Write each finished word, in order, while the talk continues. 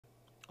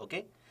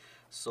Okay,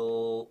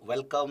 so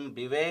welcome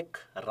Vivek,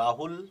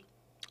 Rahul,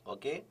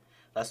 okay,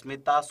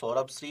 Rasmita,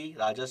 Saurabh,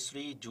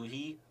 Rajashree,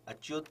 Juhi,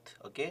 Achyut,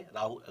 okay,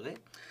 Rahul, okay.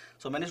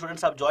 So many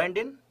students have joined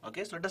in,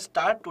 okay. So let us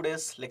start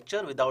today's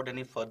lecture without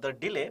any further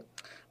delay.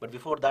 But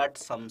before that,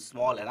 some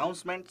small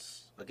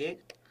announcements, okay.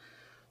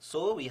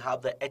 So we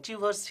have the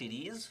Achievers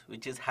series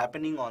which is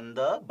happening on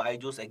the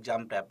BYJU'S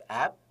Exam Prep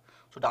app.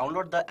 So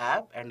download the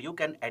app and you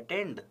can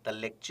attend the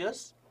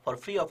lectures for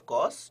free of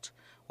cost,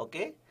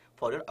 okay,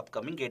 for your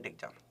upcoming GATE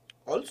exam.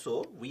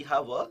 Also, we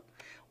have a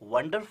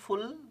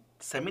wonderful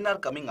seminar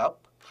coming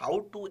up,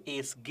 how to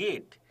ace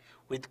GATE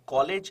with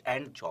college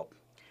and job.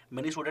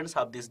 Many students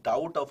have this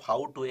doubt of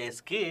how to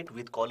ace GATE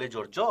with college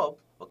or job,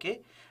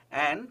 okay,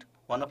 and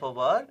one of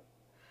our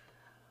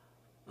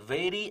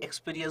very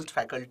experienced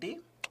faculty,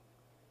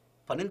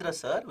 Panindra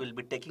sir, will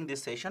be taking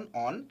this session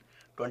on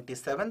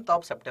 27th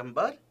of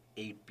September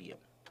 8 p.m.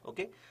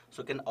 Okay,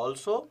 so you can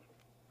also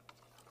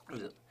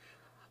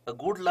a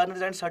good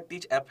learners and sir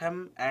teach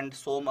FM and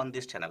SOM on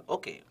this channel.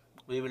 Okay,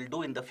 we will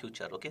do in the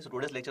future. Okay, so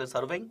today's lecture is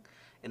serving.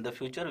 In the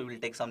future, we will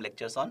take some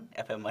lectures on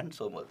FM and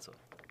SOM also.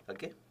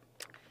 Okay.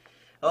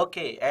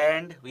 Okay,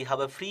 and we have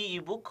a free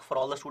ebook for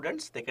all the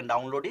students. They can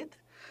download it.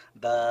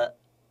 The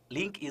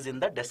link is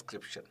in the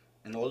description.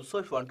 And also,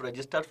 if you want to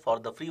register for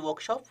the free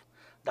workshop,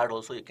 that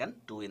also you can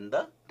do in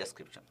the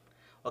description.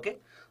 Okay,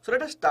 so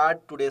let us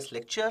start today's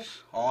lecture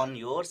on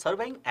your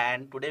surveying,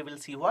 and today we'll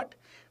see what?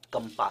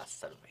 Compass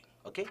surveying.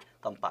 Okay,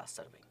 compass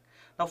surveying.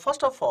 Now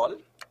first of all,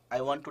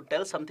 I want to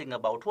tell something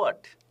about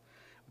what?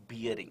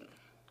 Bearing.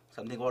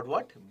 Something about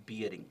what?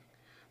 Bearing.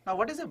 Now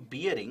what is a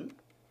bearing?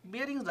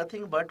 Bearing is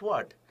nothing but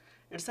what?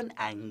 It's an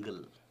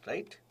angle,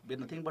 right?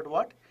 Nothing but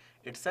what?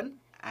 It's an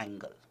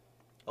angle.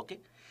 Okay,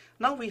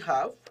 now we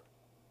have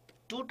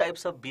two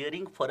types of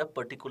bearing for a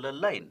particular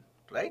line,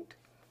 right?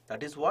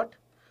 That is what?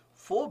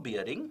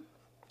 Forebearing,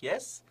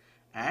 yes,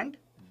 and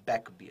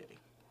back bearing.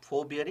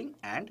 Forebearing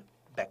and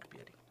back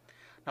bearing.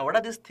 Now what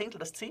are these things?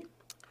 Let us see.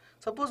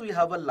 Suppose we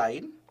have a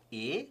line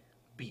A,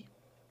 B.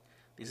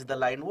 This is the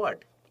line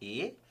what?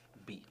 A,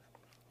 B.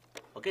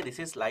 Okay, this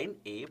is line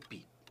A,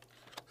 B.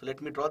 So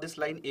let me draw this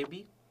line A,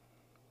 B.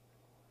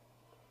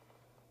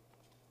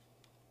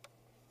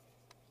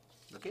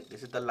 Okay,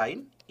 this is the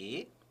line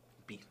A,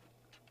 B.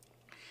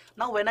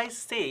 Now when I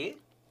say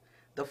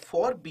the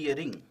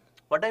forebearing,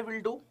 what I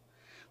will do?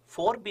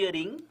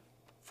 Forebearing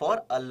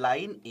for a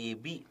line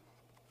AB.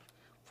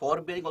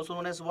 Forebearing also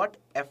known as what?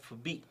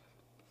 FB.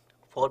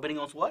 Forebearing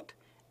also what?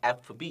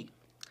 FB.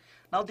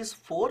 Now this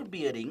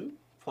forebearing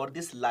for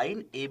this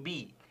line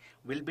AB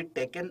will be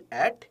taken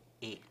at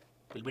A.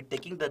 We'll be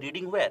taking the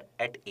reading where?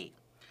 At A.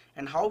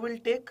 And how will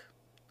take?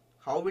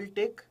 How will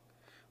take?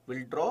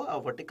 We'll draw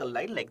a vertical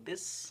line like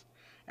this.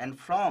 And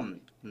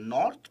from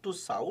north to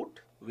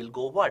south, we'll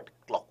go what?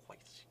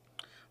 Clockwise.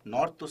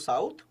 North to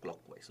south,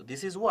 clockwise. So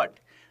this is what?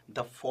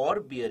 The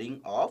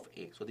forebearing of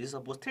A. So this is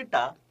suppose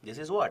theta. This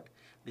is what?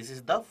 This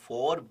is the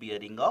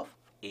forebearing of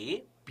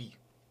AB.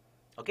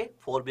 Okay,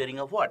 forebearing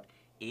of what?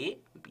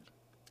 AB.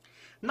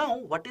 Now,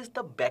 what is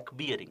the back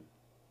bearing?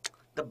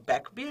 The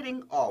back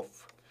bearing of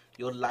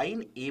your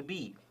line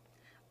AB,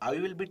 I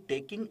will be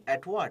taking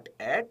at what?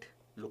 At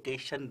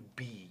location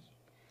B.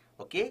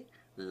 Okay,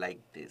 like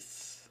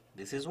this.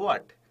 This is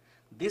what?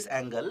 This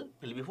angle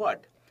will be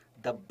what?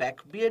 The back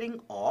bearing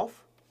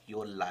of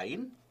your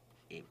line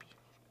AB.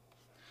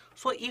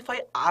 So if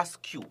I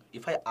ask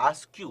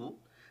you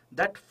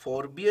that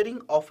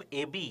forebearing of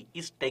AB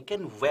is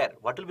taken where?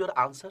 What will be your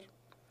answer?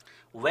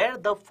 Where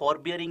the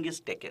forebearing is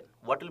taken,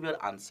 what will be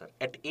your answer?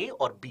 At A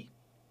or B?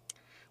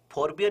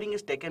 Forebearing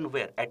is taken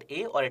where? At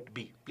A or at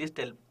B? Please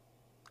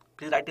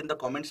write in the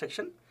comment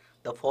section.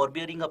 The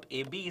forebearing of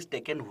AB is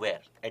taken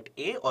where? At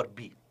A or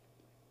B?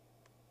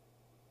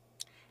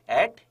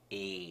 At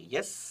A,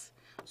 yes.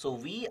 So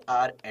we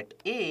are at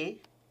A,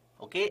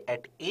 okay,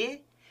 at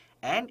A,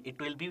 and it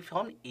will be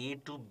from A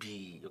to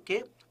B,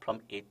 okay,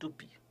 from A to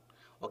B,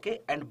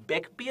 okay, and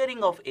back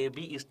bearing of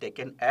AB is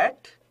taken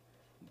at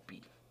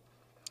B.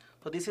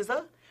 So this is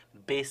a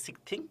basic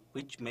thing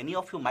which many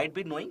of you might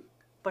be knowing,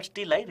 but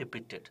still I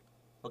repeat it,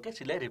 okay,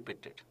 still I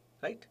repeat it,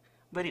 right?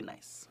 Very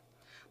nice.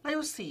 Now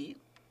you see,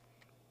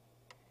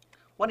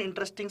 one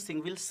interesting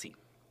thing we'll see,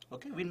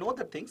 okay, we know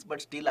the things,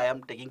 but still I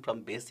am taking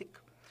from basic.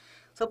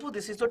 Suppose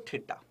this is your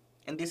theta,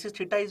 and this is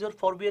theta is your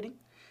forebearing.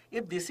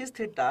 If this is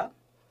theta,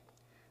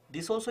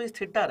 this also is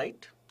theta,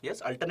 right?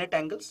 Yes, alternate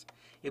angles.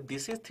 If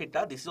this is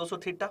theta, this is also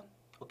theta,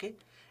 okay?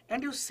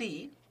 And you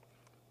see,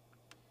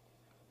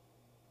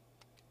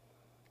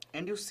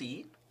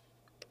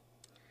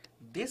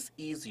 this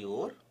is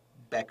your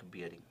back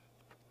bearing.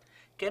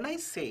 Can I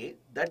say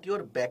that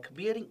your back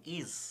bearing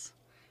is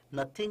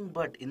nothing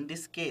but, in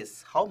this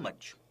case, how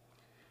much?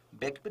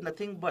 Back bearing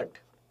nothing but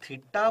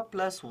theta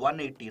plus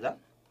 180, right?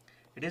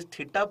 It is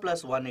theta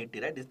plus 180,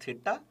 right? This is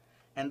theta,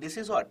 and this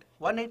is what?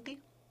 180,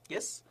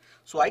 yes.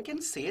 So I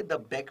can say the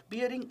back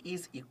bearing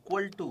is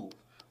equal to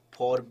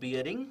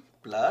forebearing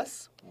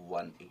plus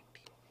 180.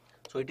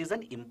 So it is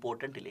an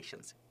important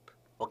relationship,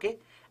 okay?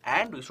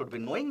 And we should be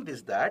knowing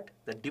this, that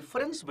the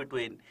difference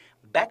between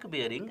back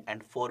bearing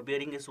and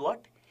forebearing is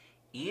what?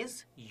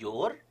 Is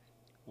your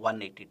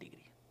 180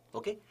 degree.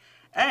 Okay.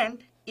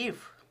 And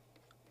if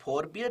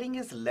forebearing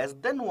is less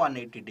than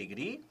 180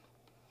 degree,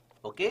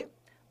 okay,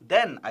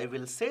 then I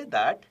will say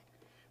that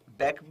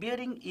back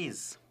bearing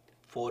is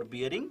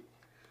forebearing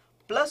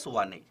plus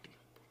 180.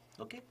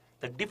 Okay.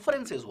 The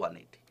difference is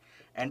 180.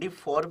 And if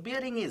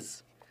forebearing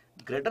is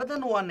greater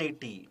than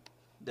 180,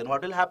 then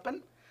what will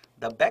happen?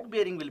 The back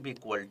bearing will be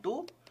equal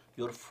to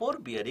your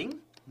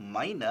forebearing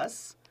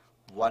minus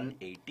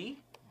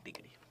 180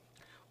 degree.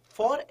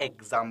 For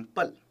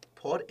example,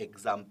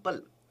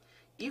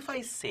 if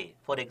I say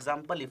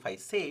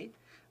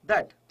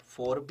that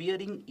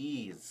forebearing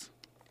is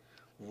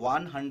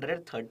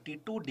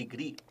 132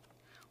 degree,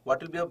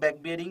 what will be your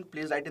back bearing?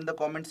 Please write in the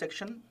comment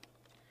section.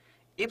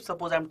 If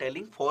suppose I am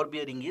telling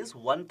forebearing is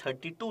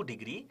 132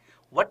 degree,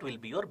 what will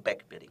be your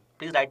back bearing?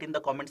 Please write in the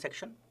comment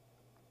section.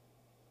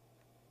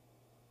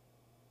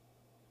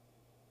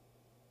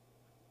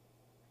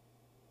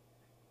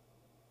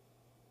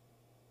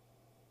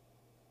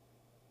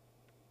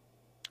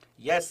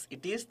 Yes,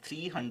 it is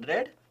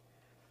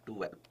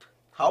 312.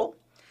 How?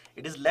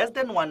 It is less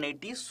than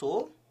 180,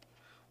 so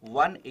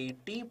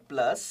 180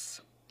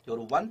 plus your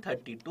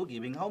 132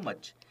 giving how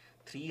much?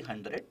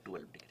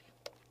 312 degree.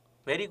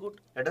 Very good.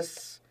 Let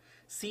us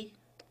see.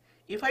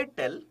 If I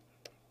tell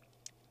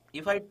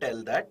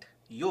that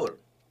your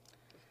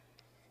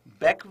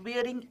back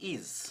bearing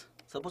is,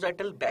 suppose I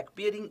tell back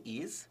bearing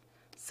is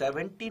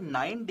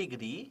 79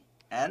 degree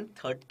and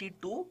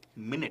 32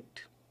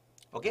 minute.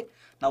 Okay.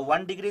 Now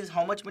 1 degree is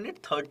how much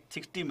minute?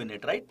 60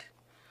 minute, right?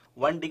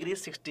 1 degree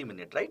is 60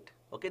 minute, right?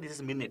 Okay. This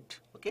is minute.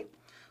 Okay.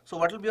 So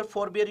what will be your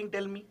forebearing?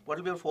 Tell me. What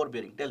will be your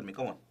forebearing? Tell me.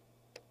 Come on.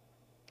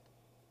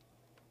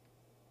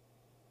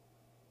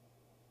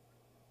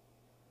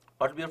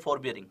 What will be your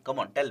forebearing? Come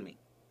on, tell me.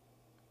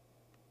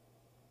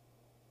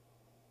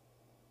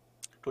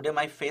 Today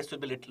my face will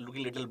be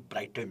looking little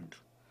brightened.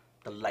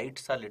 The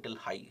lights are little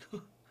high.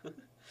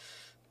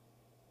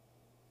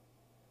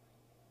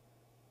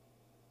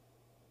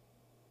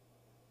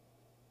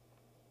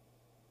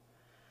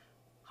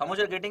 How much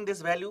you are getting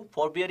this value?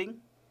 Forebearing?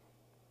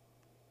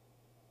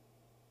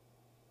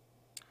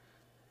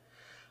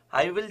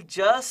 I will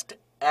just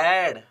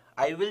add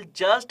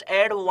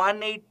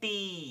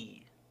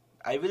 180.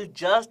 I will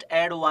just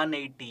add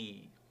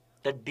 180.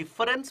 The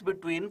difference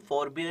between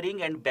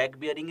forebearing and back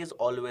bearing is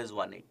always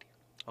 180.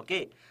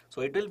 Okay.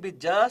 So it will be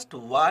just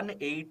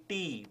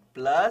 180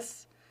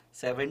 plus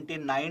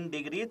 79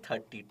 degree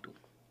 32.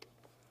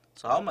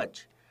 So how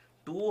much?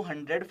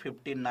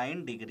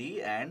 259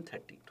 degree and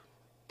 32.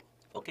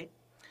 Okay.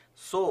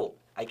 So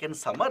I can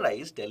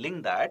summarize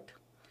telling that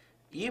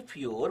if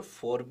your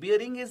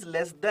forebearing is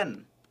less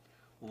than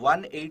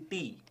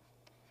 180,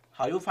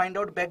 how you find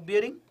out back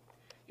bearing?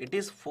 It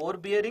is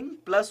forebearing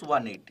plus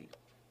 180.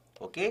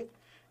 Okay.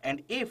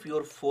 And if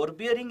your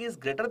forebearing is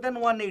greater than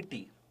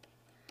 180,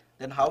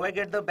 then how I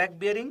get the back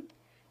bearing?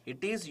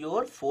 It is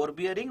your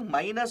forebearing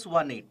minus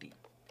 180.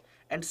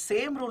 And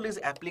same rule is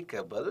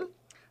applicable,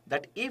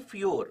 that if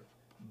your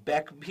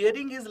back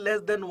bearing is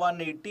less than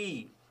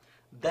 180,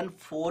 then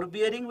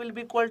forebearing will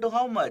be equal to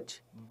how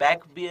much?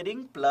 Back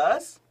bearing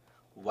plus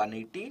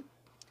 180.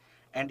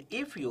 And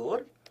if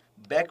your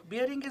back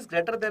bearing is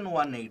greater than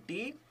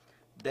 180,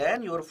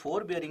 then your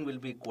forebearing will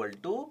be equal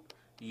to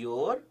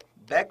your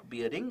back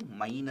bearing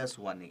minus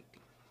 180.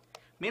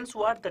 Means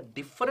what? The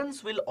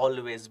difference will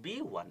always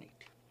be 180.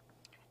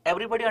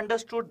 Everybody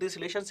understood this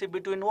relationship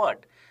between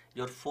what?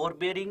 Your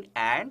forebearing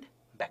and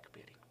back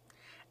bearing.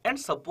 And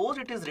suppose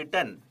it is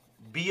written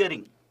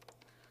bearing.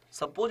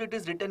 Suppose it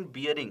is written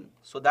bearing.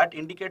 So that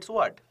indicates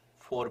what?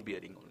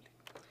 Forebearing only.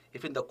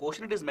 If in the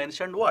question it is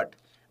mentioned what?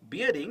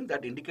 Bearing,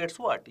 that indicates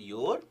what?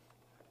 Your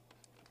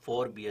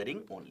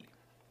forebearing only.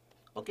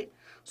 Okay.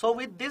 So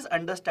with this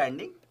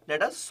understanding,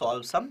 let us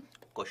solve some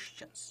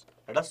questions.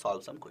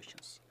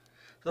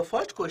 The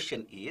first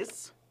question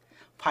is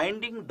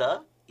finding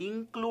the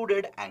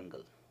included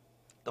angle.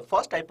 The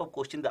first type of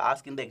question they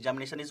ask in the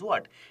examination is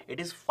what? It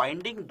is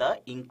finding the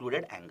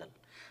included angle.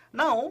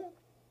 Now,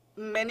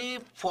 many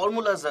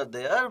formulas are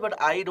there, but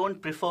I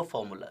don't prefer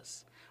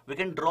formulas. We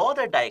can draw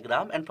the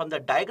diagram, and from the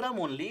diagram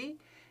only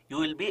you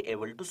will be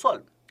able to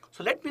solve.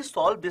 So let me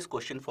solve this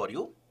question for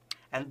you,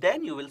 and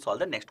then you will solve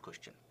the next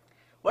question.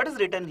 What is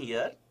written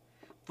here?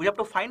 We have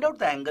to find out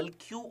the angle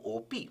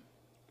QOP.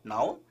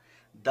 Now,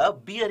 the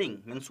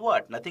bearing means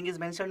what? Nothing is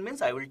mentioned,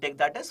 means I will take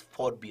that as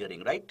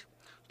forebearing, right?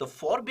 The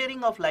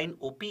forebearing of line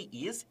OP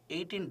is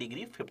 18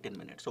 degree 15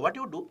 minutes. So what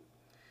you do?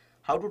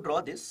 How to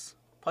draw this?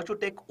 First you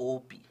take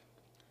OP.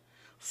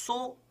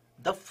 So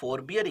the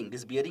forebearing,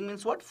 this bearing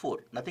means what? 4.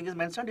 Nothing is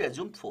mentioned, you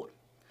assume 4.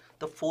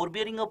 The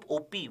forebearing of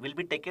OP will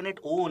be taken at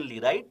O only,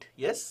 right?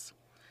 Yes.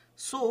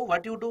 So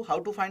what you do? How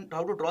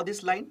to draw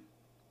this line?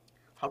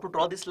 How to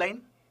draw this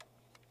line?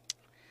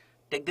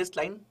 Take this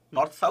line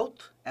north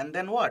south, and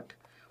then what?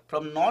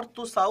 From north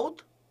to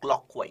south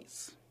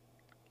clockwise,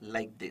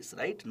 like this,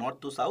 right? North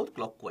to south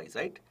clockwise,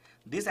 right?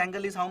 This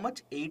angle is how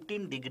much?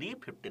 18 degree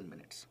 15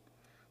 minutes.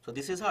 So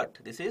this is what?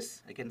 This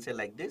is, I can say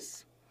like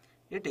this.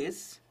 It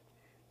is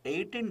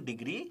 18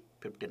 degree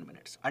 15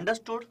 minutes.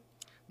 Understood?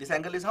 This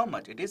angle is how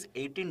much? It is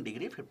 18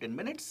 degree 15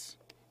 minutes.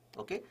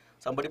 Okay.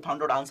 Somebody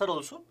found out answer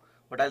also,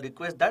 but I'll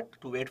request that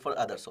to wait for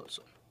others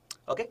also.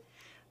 Okay.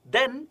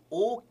 Then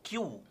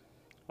OQ.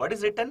 What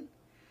is written?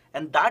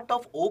 And that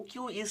of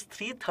OQ is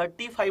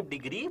 335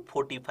 degree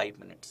 45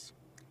 minutes.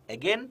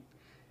 Again,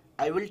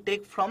 I will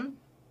take from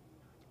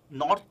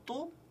north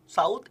to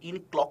south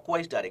in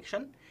clockwise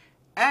direction,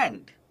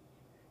 and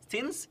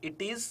since it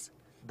is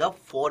the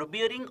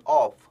forebearing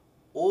of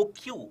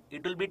OQ,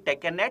 it will be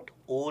taken at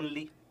O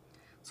only.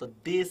 So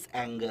this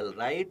angle,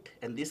 right?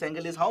 And this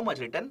angle is how much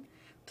written?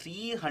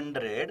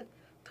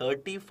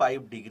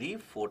 335 degree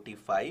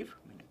 45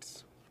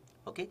 minutes.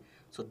 Okay.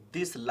 So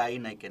this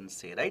line I can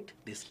say, right?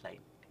 This line.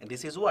 And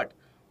this is what?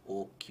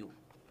 OQ.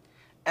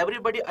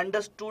 Everybody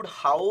understood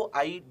how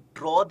I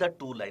draw the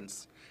two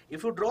lines.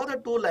 If you draw the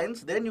two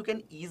lines, then you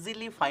can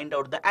easily find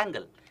out the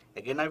angle.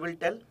 Again, I will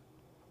tell.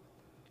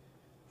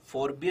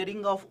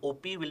 Forebearing of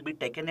OP will be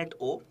taken at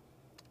O.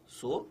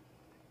 So,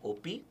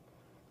 OP.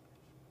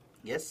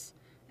 Yes.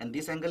 And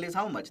this angle is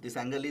how much? This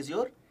angle is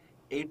your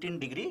 18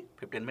 degree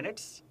 15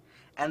 minutes.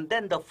 And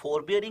then the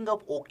forebearing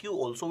of OQ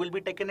also will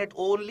be taken at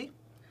O only.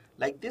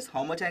 Like this.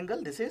 How much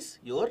angle? This is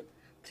your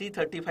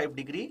 335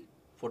 degree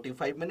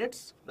 45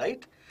 minutes,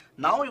 right?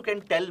 Now you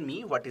can tell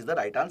me what is the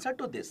right answer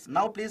to this.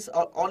 Now please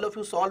all of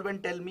you solve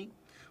and tell me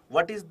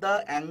what is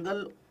the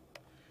angle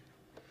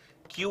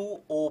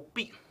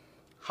QOP.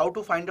 How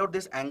to find out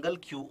this angle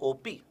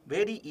QOP?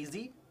 Very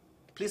easy.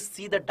 Please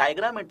see the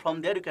diagram and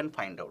from there you can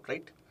find out,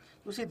 right?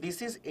 You see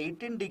this is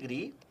 18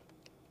 degree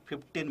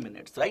 15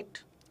 minutes,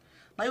 right?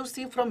 Now you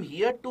see from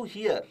here to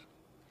here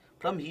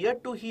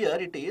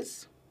it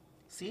is,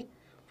 see,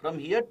 from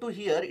here to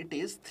here it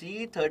is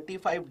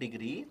 335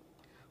 degree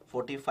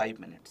 45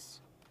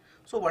 minutes.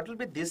 So what will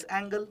be this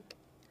angle?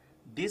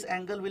 This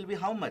angle will be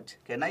how much?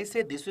 Can I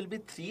say this will be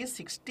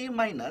 360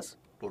 minus,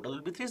 total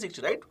will be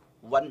 360, right?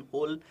 One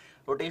whole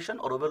rotation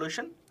or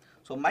revolution.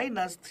 So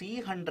minus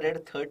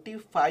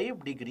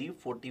 335 degree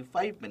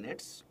 45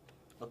 minutes.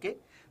 Okay.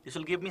 This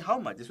will give me how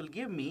much? This will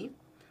give me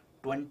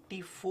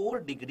 24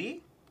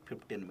 degree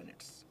 15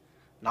 minutes.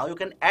 Now you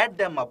can add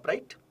them up,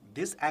 right?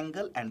 This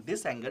angle and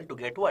this angle to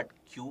get what?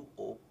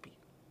 QOP.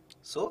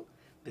 So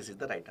this is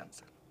the right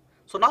answer.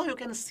 So now you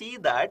can see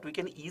that we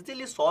can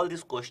easily solve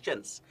these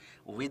questions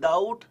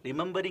without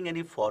remembering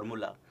any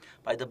formula.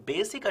 By the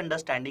basic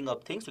understanding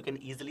of things, you can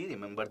easily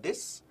remember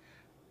this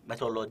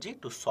methodology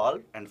to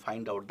solve and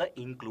find out the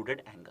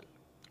included angle.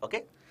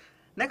 Okay.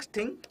 Next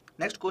thing,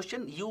 next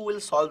question, you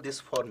will solve this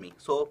for me.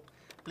 So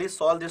please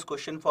solve this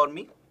question for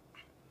me.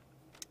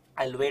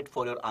 I'll wait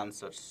for your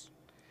answers.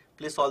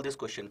 Please solve this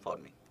question for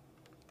me.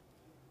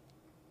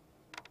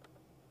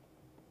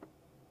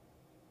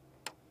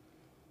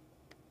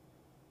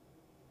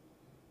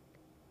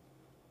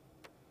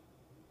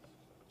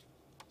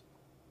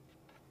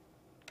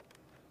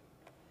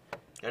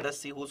 Let us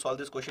see who solved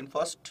this question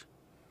first.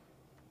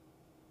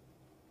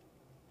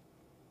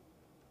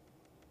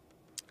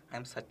 I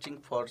am searching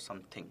for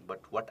something,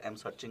 but what I am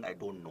searching I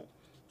don't know.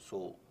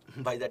 So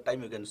by that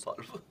time you can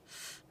solve.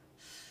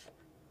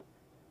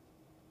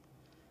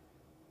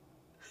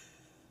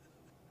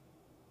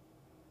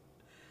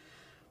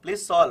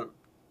 Please solve.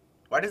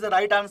 What is the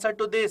right answer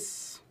to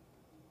this?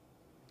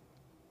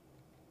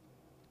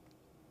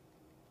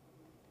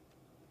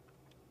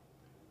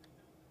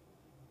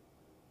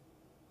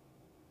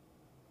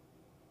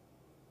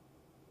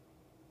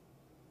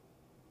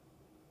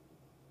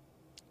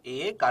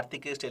 A,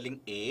 Karthik is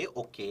telling A,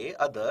 okay,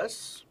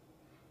 others.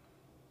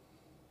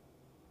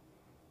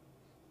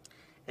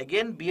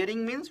 Again,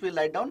 bearing means we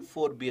write down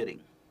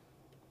forebearing.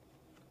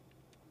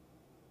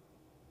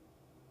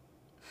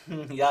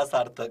 Yeah,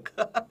 Sarthak.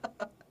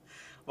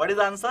 What is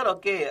the answer?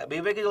 Okay,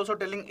 Vivek is also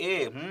telling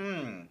A.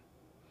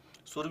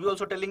 Survi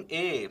also telling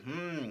A.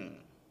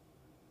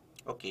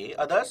 Okay,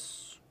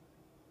 others?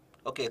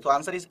 Okay, so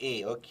answer is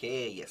A.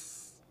 Okay,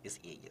 yes. Is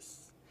A,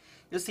 yes.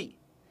 You see,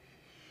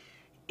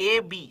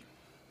 AB.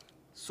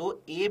 So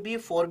AB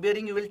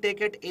forebearing you will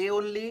take at A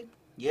only.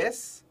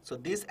 Yes. So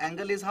this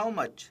angle is how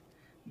much?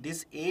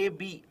 This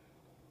AB.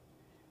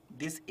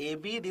 This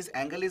AB, this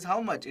angle is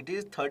how much? It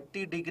is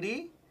 30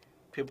 degree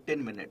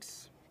 15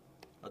 minutes.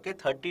 Okay,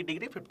 30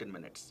 degree 15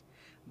 minutes.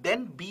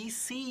 Then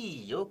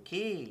BC.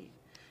 Okay.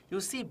 You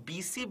see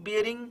BC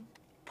bearing,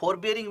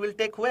 forebearing will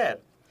take where?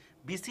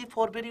 BC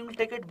forebearing will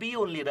take at B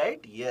only, right?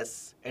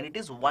 Yes. And it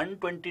is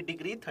 120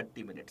 degree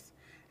 30 minutes.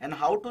 And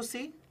how to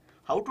see?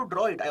 How to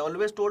draw it? I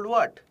always told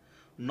what?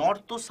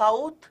 North to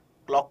south,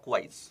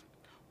 clockwise.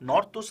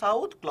 North to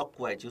south,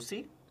 clockwise. You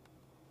see?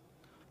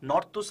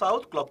 North to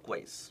south,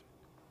 clockwise.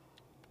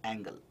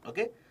 Angle.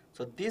 Okay.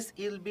 So this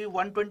will be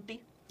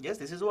 120. Yes,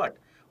 this is what?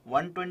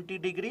 120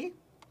 degree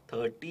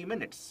 30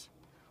 minutes.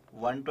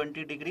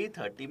 120 degree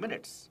 30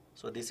 minutes.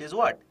 So this is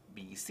what?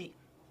 BC.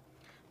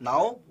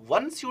 Now,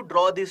 once you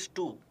draw these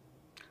two,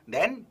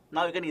 then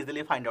now you can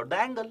easily find out the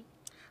angle.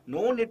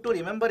 No need to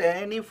remember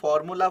any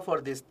formula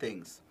for these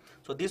things.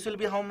 So this will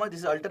be how much?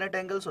 This is alternate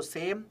angle, so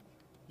same,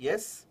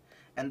 yes.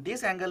 And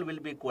this angle will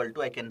be equal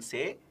to, I can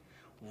say,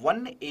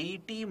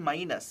 180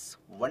 minus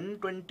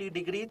 120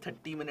 degree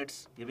 30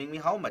 minutes, giving me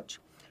how much?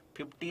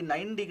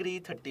 59 degree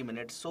 30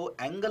 minutes. So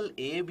angle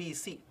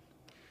ABC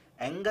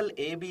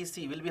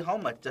will be how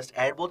much? Just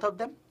add both of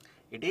them.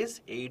 It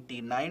is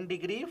 89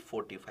 degree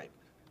 45.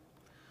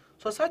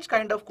 So such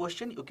kind of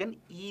question you can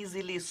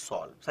easily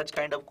solve.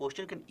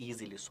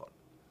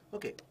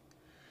 Okay.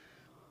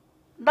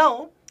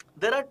 Now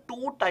there are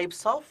two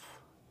types of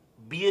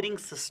bearing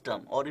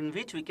system, or in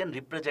which we can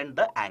represent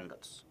the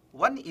angles.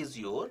 One is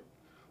your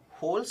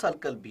whole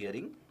circle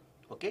bearing,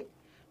 okay,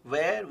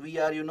 where we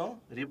are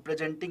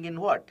representing in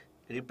what?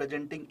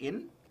 Representing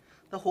in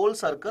the whole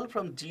circle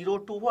from 0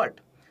 to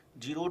what?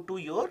 0 to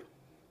your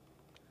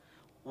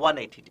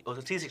 180 or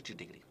 360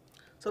 degree.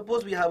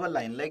 Suppose we have a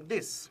line like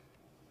this,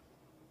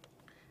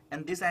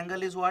 and this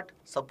angle is what?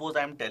 Suppose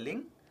I am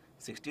telling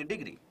 60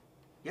 degree.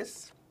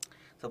 Yes.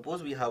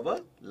 Suppose we have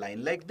a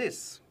line like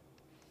this,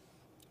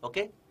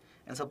 okay,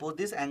 and suppose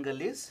this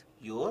angle is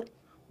your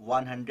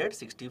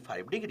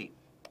 165 degree.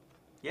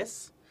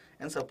 Yes.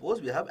 And suppose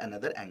we have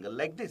another angle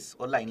like this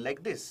or line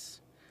like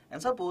this,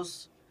 and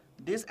suppose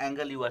this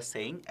angle you are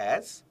saying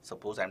as,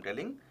 suppose I am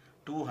telling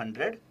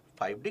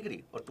 205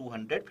 degree or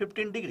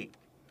 215 degree.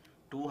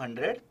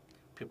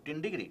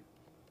 215 degree.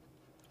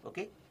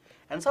 Okay.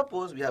 And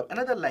suppose we have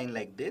another line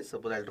like this.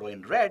 Suppose I'll draw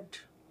in red.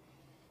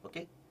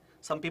 Okay.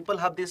 Some people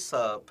have this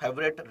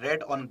favorite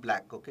red on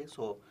black. Okay.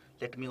 So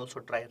let me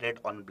also try red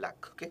on black.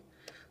 Okay.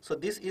 So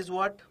this is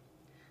what?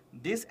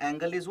 This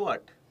angle is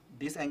what?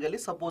 This angle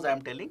is, suppose I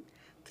am telling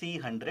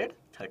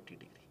 330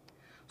 degree.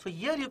 So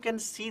here you can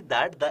see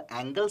that the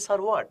angles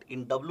are what?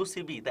 In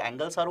WCB, the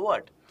angles are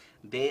what?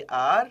 They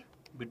are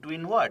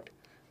between what?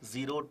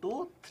 0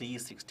 to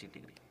 360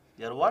 degree.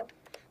 They are what?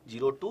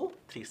 0 to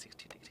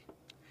 360 degree.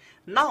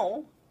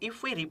 Now,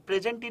 if we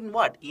represent in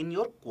what? In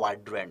your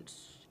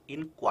quadrants.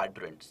 In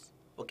quadrants.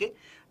 Okay.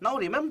 Now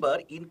remember,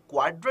 in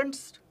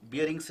quadrants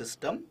bearing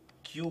system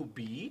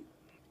QB,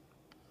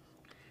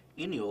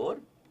 in your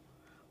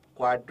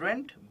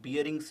quadrant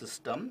bearing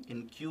system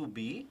in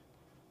QB,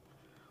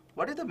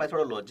 what is the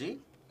methodology?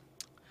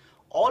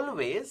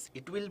 Always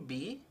it will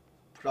be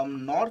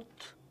from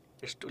north.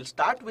 It will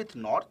start with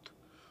north,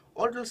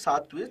 or it will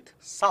start with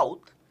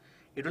south.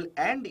 It will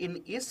end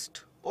in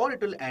east, or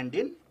it will end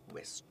in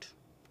west.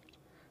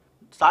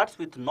 Starts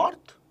with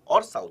north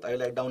or south. I will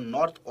write down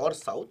north or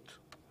south,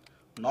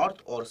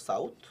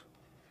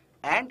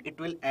 and it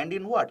will end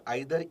in what?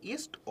 Either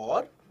east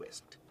or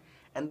west.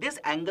 And these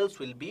angles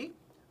will be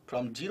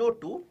from 0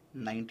 to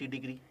 90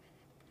 degree.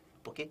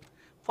 Okay.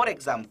 For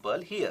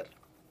example, here,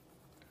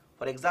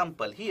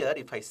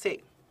 if I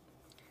say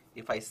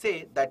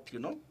that,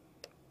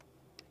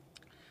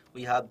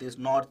 we have this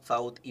north,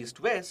 south, east,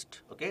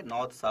 west. Okay,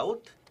 north,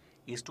 south,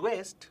 east,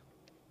 west.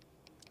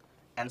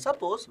 And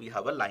suppose we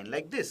have a line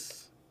like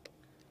this.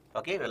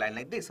 Okay, a line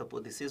like this.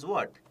 Suppose this is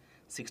what?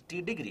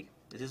 60 degree.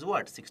 This is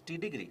what? 60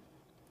 degree.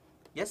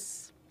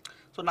 Yes.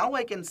 So now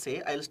I can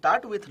say I will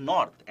start with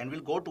north and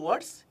will go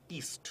towards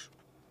east.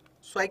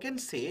 So I can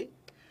say,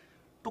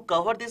 to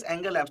cover this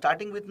angle, I am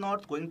starting with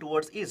north, going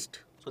towards east.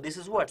 So this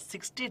is what?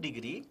 60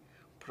 degree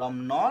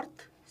from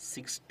north,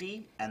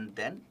 60, and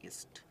then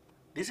east.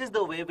 This is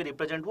the way we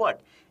represent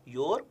what?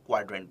 Your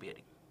quadrant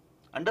bearing.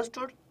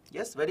 Understood?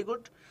 Yes, very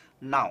good.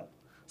 Now,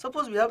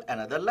 suppose we have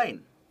another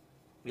line.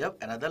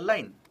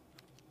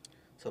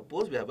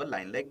 Suppose we have a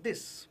line like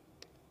this.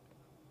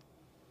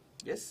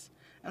 Yes.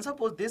 And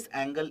suppose this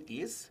angle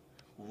is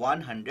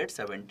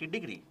 170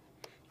 degree.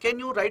 Can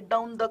you write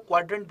down the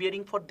quadrant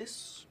bearing for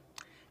this?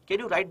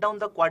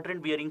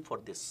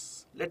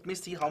 Let me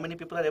see how many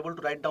people are able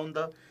to write down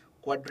the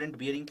quadrant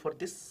bearing for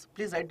this.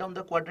 Please write down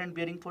the quadrant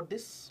bearing for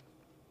this.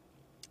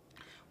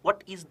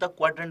 What is the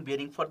quadrant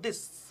bearing for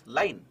this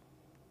line?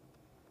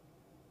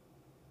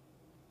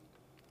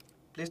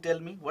 Please tell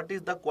me, what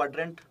is the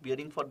quadrant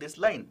bearing for this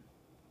line?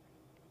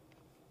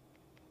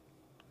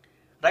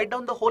 Write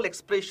down the whole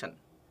expression.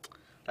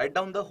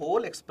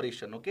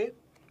 Okay?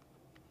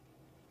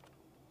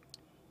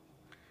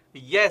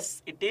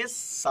 Yes, it is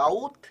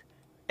south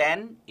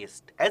 10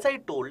 east. As I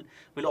told,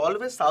 we'll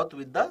always south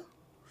with the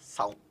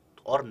south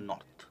or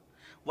north.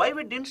 Why I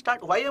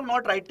am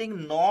not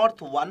writing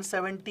north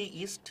 170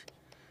 east?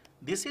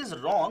 This is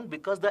wrong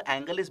because the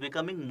angle is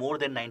becoming more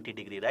than 90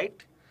 degree,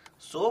 right?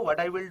 So what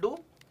I will do,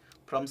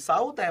 from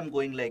south I am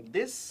going like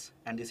this,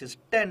 and this is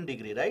 10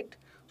 degree, right?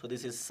 So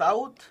this is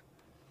south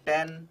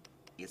 10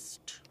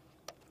 east.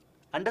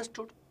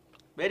 Understood?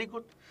 Very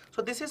good.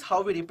 So this is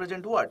how we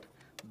represent what?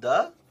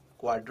 The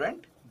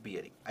quadrant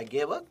bearing. I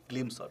gave a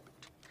glimpse of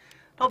it.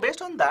 Now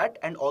based on that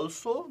and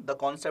also the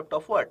concept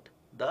of what?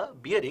 The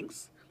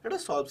bearings, let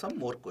us solve some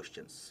more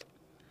questions.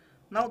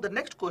 Now the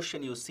next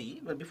question you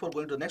see, well, before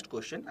going to the next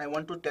question, I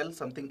want to tell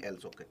something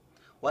else. Okay.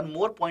 One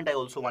more point I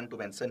also want to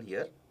mention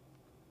here.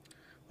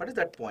 What is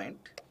that point?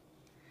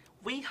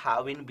 We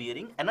have in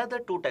bearing another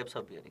two types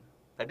of bearing.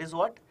 That is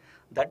what?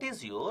 That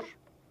is your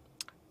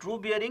true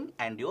bearing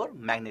and your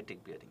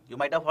magnetic bearing. You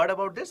might have heard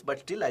about this, but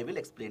still I will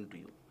explain to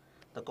you.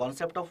 The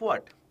concept of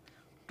what?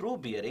 True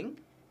bearing,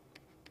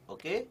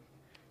 okay,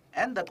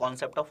 and the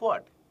concept of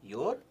what?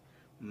 Your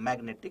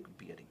magnetic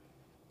bearing.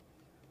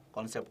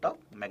 Concept of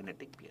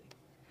magnetic bearing.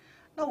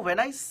 Now when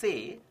I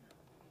say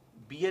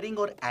bearing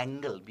or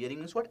angle, bearing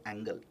means what?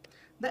 Angle.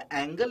 The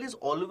angle is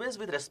always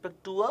with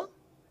respect to a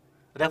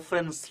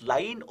reference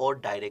line or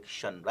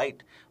direction,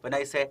 right? When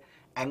I say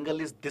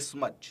angle is this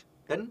much,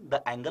 then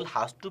the angle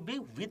has to be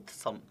with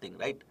something,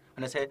 right?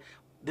 When I say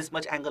this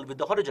much angle with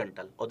the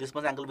horizontal or this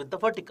much angle with the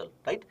vertical,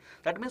 right?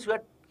 That means we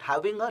are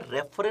having a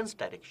reference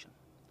direction,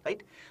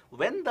 right?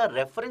 When the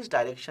reference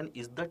direction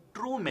is the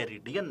true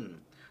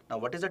meridian. Now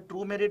what is a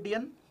true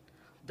meridian?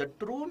 The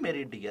true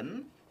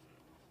meridian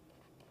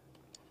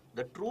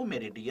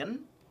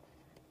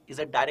is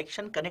a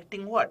direction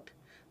connecting what?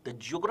 The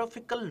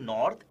geographical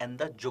north and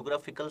the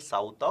geographical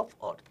south of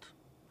Earth,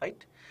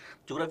 right?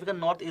 Geographical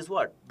north is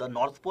what? The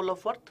north pole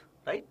of Earth,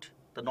 right?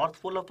 The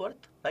north pole of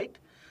Earth, right?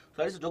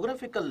 So that is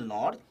geographical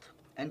north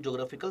and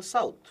geographical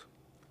south.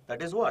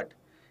 That is what?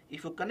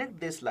 If you connect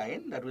this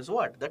line, that is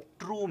what? The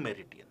true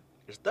meridian.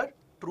 It's the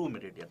true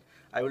meridian.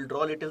 I will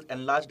draw a little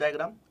enlarged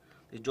diagram.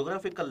 The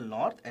geographical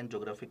north and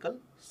geographical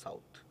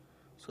south.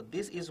 So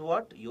this is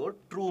what? Your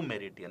true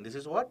meridian. This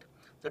is what?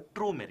 The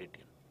true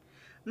meridian.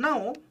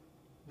 Now,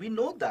 we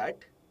know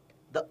that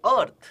the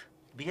Earth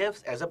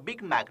behaves as a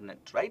big magnet,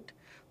 right?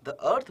 The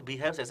Earth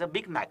behaves as a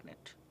big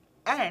magnet.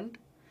 And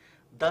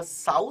the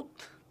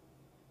south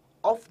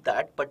of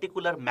that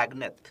particular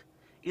magnet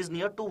is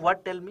near to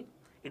what? Tell me.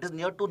 It is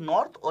near to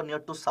north or near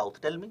to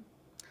south? Tell me.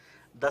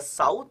 The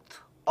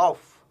south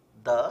of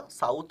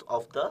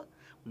the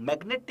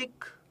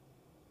magnetic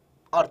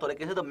Earth, or I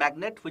can say the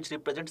magnet which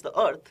represents the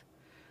Earth,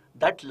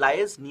 that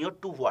lies near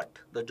to what?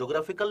 The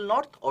geographical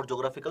north or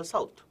geographical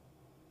south?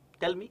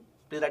 Tell me.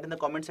 Please write in the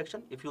comment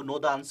section if you know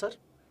the answer.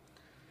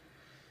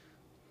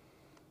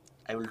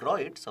 I will draw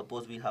it.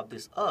 Suppose we have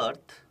this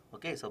Earth.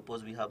 Okay,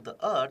 suppose we have the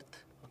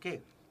Earth. Okay.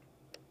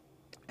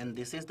 And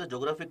this is the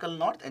geographical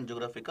north and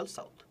geographical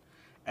south.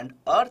 And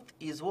Earth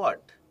is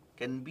what?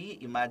 Can be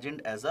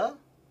imagined as a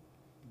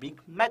big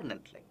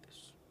magnet like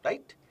this,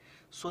 right?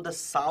 So the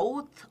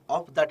south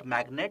of that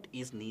magnet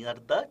is near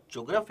the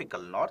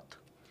geographical north,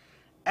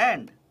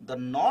 and the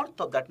north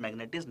of that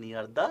magnet is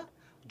near the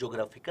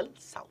geographical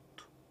south,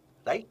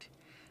 right?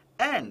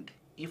 And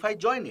if I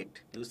join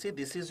it, you see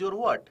this is your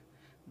what?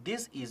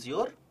 This is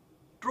your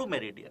true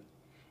meridian.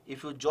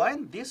 If you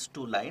join these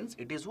two lines,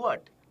 it is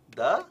what?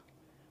 The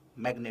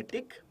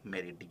magnetic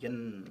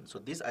meridian. So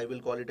this I will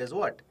call it as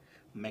what?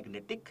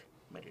 Magnetic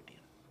meridian.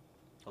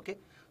 Okay.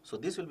 So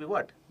this will be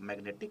what?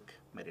 Magnetic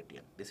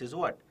meridian. This is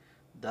what?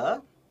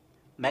 The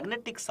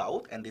magnetic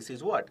south, and this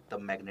is what? The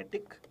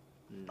magnetic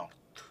north.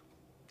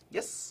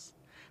 Yes.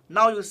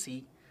 Now you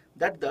see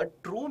that the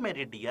true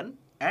meridian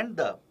and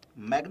the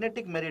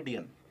magnetic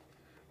meridian,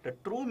 the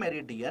true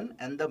meridian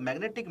and the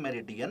magnetic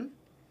meridian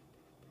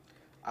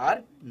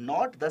are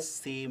not the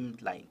same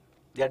line.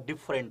 They are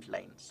different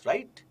lines,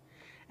 right?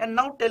 And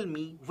now tell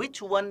me,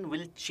 which one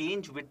will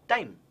change with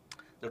time?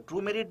 The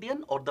true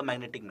meridian or the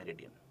magnetic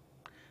meridian?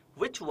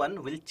 Which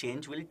one will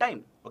change with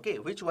time? Okay,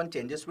 which one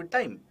changes with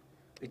time?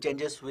 It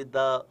changes with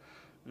the,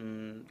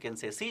 can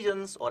say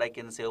seasons, or I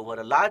can say over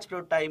a large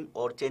period of time,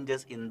 or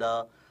changes in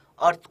the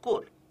Earth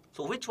core.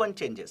 So which one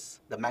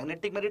changes? The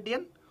magnetic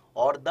meridian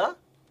or the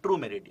true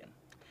meridian?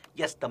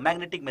 Yes, the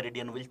magnetic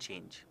meridian will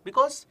change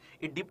because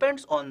it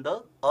depends on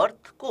the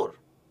Earth core.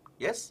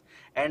 Yes,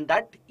 and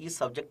that is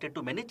subjected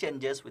to many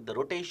changes with the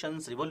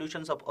rotations,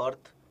 revolutions of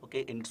Earth,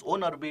 okay, in its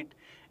own orbit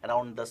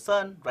around the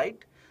sun, right?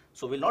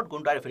 So we'll not go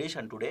into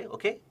definition today,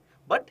 okay?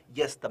 But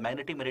yes, the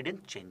magnetic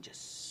meridian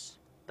changes.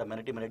 The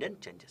magnetic meridian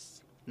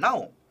changes.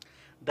 Now,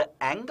 the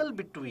angle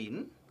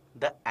between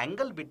the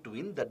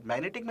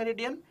magnetic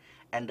meridian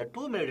and the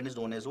true meridian is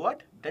known as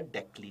what? The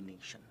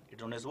declination.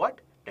 It's known as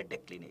what? The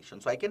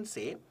declination. So I can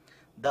say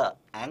the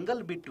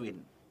angle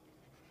between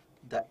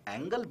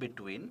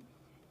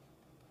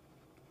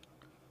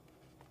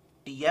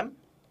TM,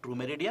 true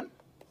meridian,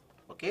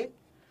 okay,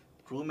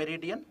 true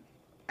meridian,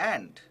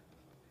 and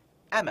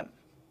MM,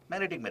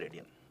 magnetic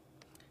meridian,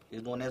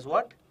 is known as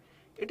what?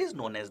 It is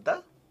known as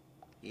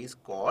is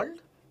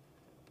called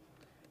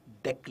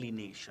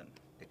declination.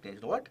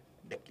 Declination what?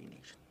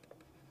 Declination.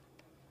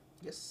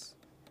 Yes.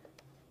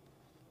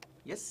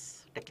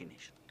 Yes,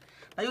 declination.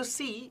 Now you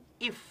see,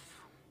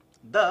 if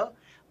the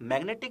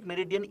magnetic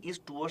meridian is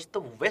towards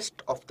the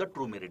west of the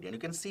true meridian, you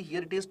can see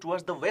here it is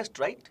towards the west,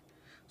 right?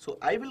 So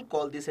I will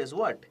call this as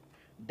what?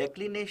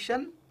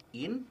 Declination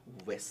in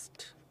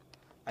west.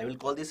 I will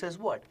call this as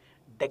what?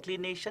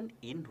 Declination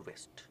in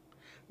west.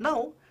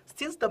 Now,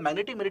 since the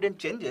magnetic meridian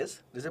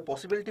changes, there is a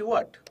possibility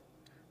what?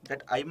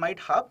 That I might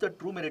have the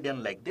true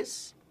meridian like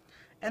this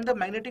and the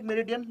magnetic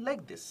meridian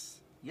like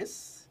this.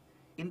 Yes.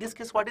 In this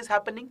case, what is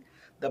happening?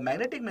 The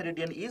magnetic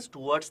meridian is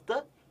towards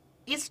the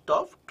east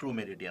of true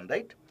meridian,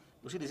 right?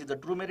 You see, this is the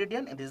true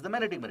meridian and this is the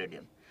magnetic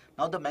meridian.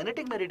 Now, the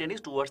magnetic meridian is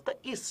towards the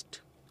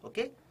east,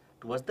 okay?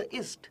 Towards the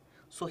east.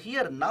 So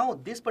here now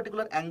this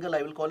particular angle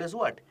I will call as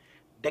what?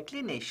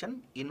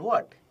 Declination in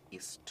what?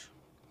 East.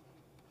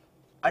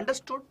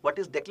 Understood what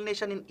is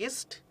declination in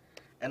east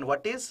and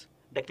what is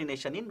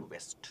declination in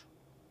west,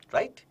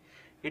 right?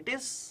 It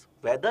is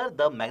whether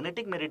the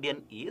magnetic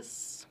meridian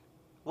is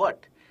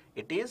what?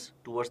 It is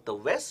towards the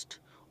west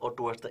or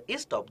towards the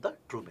east of the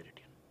true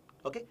meridian.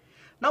 Okay.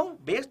 Now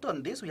based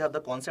on this we have the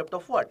concept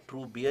of what?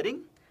 True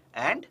bearing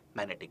and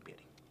magnetic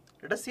bearing.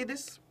 Let us see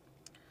this.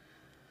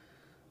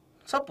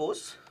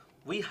 Suppose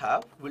we'll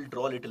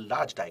draw a little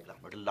large diagram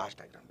we'll draw.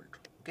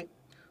 Okay.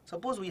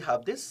 Suppose we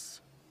have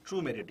this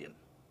true meridian.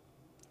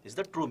 This is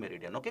the true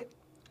meridian. Okay.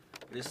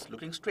 It is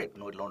looking straight.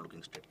 No, it's not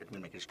looking straight. Let me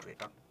make it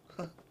straight.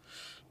 Huh?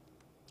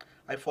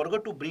 I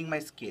forgot to bring my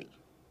scale.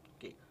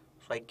 Okay.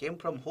 So I came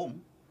from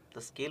home.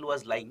 The scale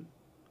was lying.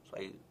 So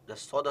I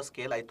just saw the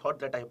scale. I thought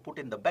that I put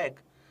in the bag,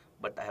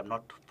 but I have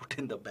not put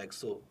in the bag.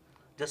 So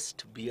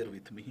just bear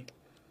with me.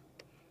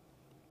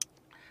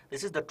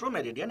 This is the true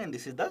meridian and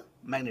this is the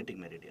magnetic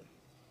meridian.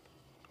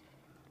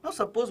 Now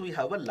suppose we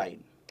have a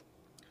line.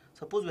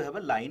 Suppose we have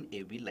a line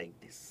AB like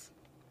this.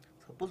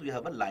 Suppose we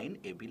have a line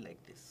AB like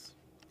this.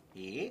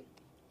 A,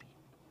 B.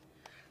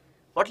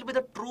 What will be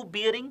the true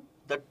bearing?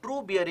 The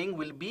true bearing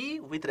will be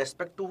with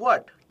respect to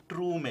what?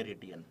 True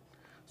meridian.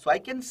 So I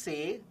can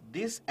say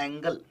this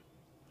angle,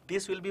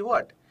 this will be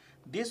what?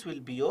 This will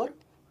be your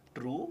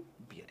true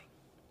bearing.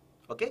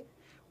 Okay?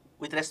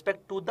 With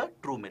respect to the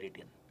true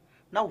meridian.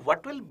 Now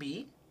what will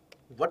be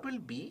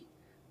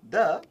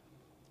the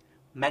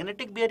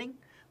magnetic bearing?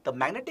 The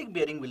magnetic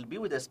bearing will be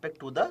with respect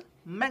to the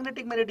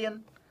magnetic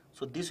meridian.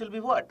 So this will be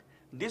what?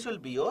 This will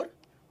be your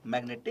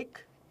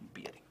magnetic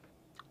bearing.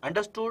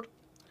 Understood?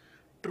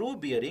 True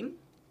bearing,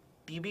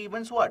 TB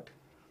means what?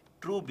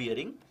 True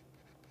bearing.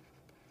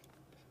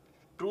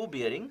 True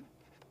bearing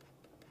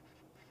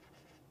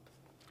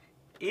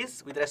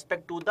is with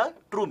respect to the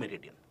true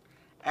meridian.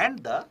 And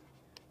the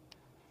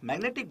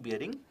magnetic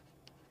bearing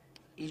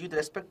is with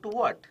respect to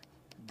what?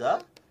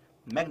 The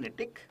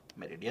magnetic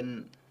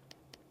meridian.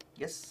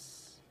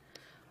 Yes.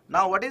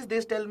 Now what is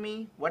this? Tell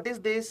me. What is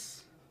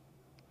this?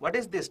 What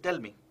is this? Tell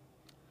me.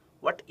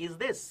 What is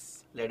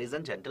this? Ladies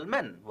and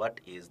gentlemen, what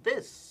is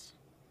this?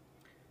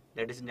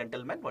 Ladies and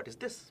gentlemen, what is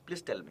this?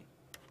 Please tell me.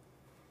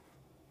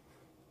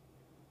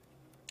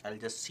 I'll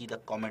just see the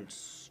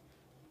comments.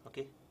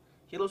 Okay.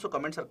 Here also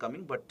comments are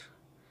coming, but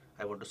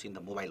I want to see in the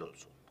mobile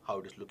also how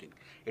it is looking.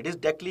 It is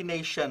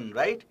declination,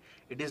 right?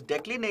 It is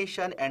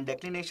declination and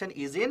declination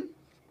is in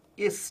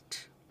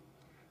east.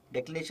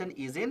 Declination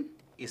is in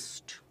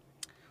east.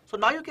 So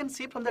now you can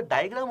see from the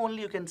diagram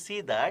only you can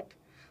see that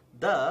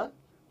the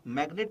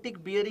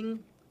magnetic bearing,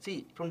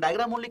 see from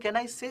diagram only can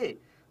I say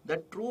the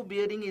true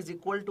bearing is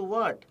equal to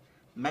what?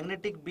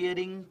 Magnetic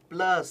bearing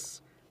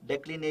plus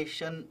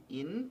declination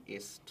in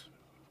east.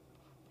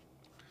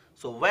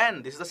 So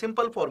when, this is a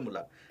simple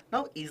formula.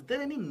 Now is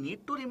there any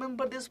need to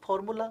remember this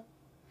formula?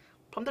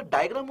 From the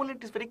diagram only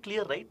it is very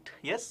clear, right?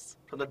 Yes,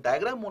 from the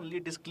diagram only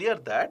it is clear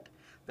that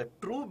the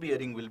true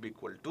bearing will be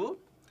equal to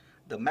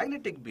the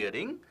magnetic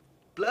bearing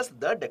plus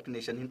the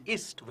declination in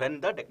east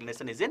when the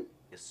declination is in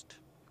east.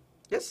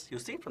 Yes, you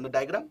see from the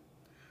diagram,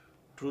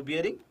 true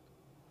bearing,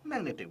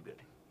 magnetic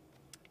bearing.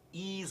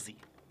 Easy,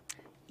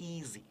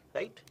 easy,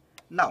 right?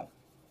 Now,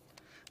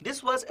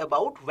 this was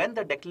about when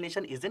the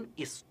declination is in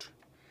east.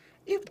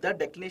 If the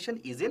declination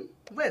is in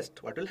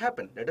west, what will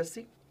happen? Let us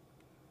see.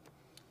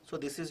 So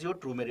this is your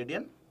true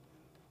meridian,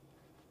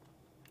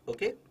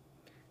 okay,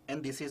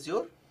 and this is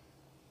your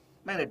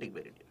magnetic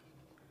meridian.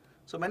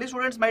 So many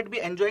students might be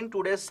enjoying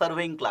today's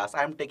surveying class.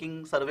 I am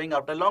taking surveying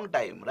after a long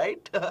time,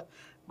 right?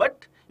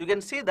 But you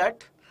can see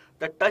that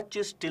the touch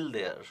is still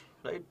there,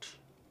 right?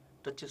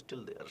 Touch is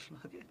still there.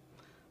 Okay.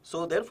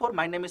 So therefore,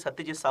 my name is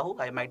Satyajeet Sahu.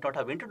 I might not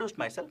have introduced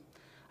myself.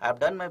 I have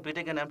done my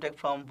BTech and MTech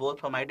from both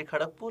from IIT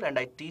Kharagpur, and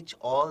I teach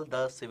all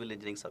the civil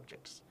engineering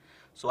subjects.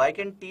 So I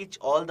can teach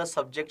all the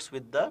subjects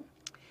with the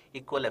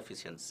equal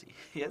efficiency.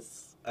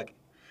 Yes. Okay.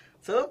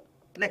 So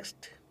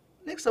next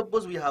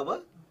suppose we have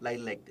a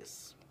line like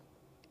this.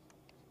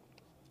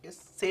 Yes,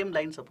 same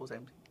line suppose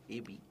I'm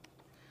AB.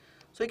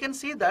 So you can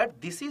see that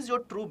this is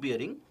your true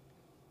bearing,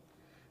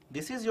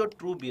 this is your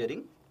true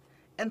bearing,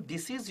 and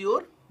this is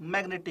your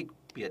magnetic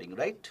bearing,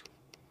 right?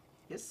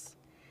 Yes.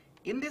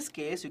 In this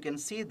case, you can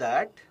see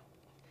that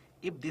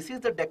if this is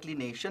the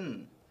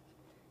declination,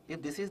 the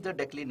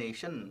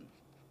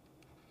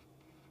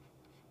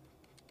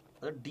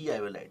D I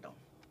will write down.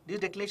 This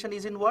declination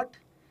is in what?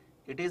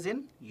 It is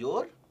in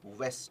your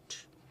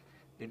west.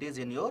 It is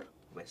in your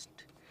west.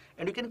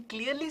 And you can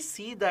clearly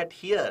see that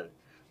here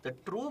the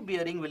true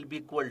bearing will be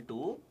equal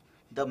to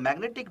the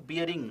magnetic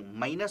bearing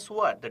minus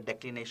what? The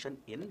declination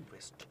in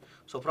west.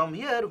 So from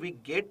here we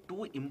get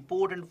two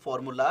important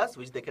formulas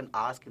which they can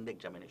ask in the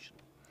examination.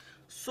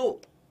 So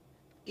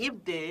if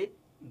they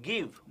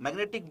give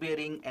magnetic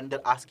bearing and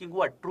they're asking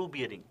what? True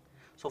bearing.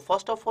 So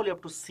first of all you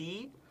have to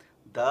see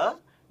the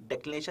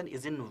declination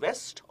is in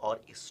west or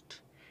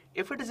east.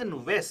 If it is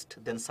in west,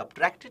 then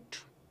subtract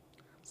it,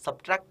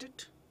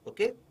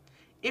 okay.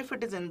 If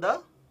it is in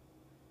the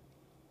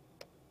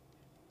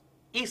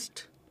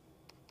east,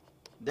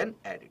 then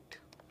add it.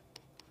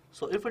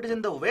 So if it is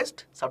in the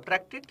west,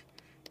 subtract it.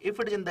 If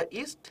it is in the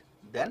east,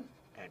 then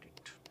add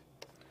it.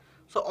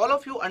 So all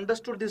of you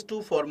understood these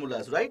two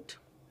formulas, right?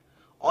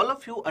 All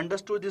of you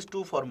understood these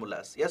two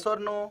formulas, yes or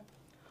no?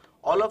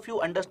 All of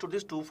you understood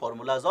these two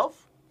formulas of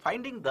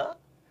finding the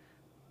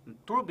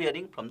true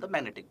bearing from the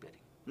magnetic bearing.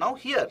 Now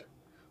here,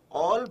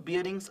 all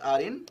bearings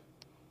are in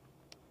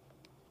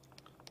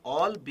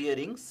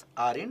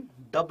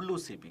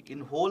WCB,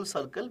 in whole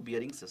circle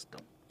bearing system.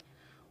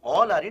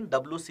 All are in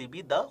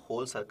WCB, the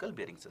whole circle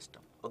bearing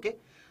system. Okay.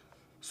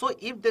 So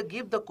if they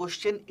give the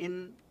question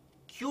in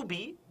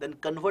QB, then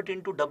convert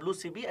into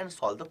WCB and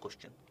solve the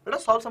question. Let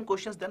us solve some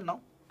questions then now.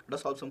 Let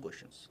us solve some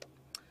questions.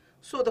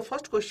 So the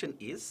first question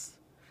is,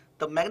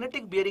 the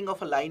magnetic bearing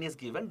of a line is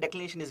given,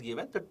 declination is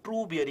given, the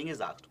true bearing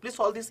is asked. Please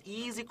solve this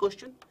easy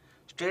question,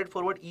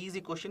 straightforward easy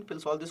question.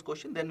 Please solve this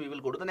question, then we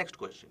will go to the next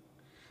question.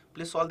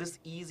 Please solve this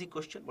easy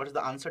question. What is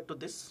the answer to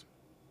this?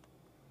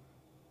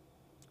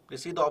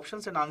 Please see the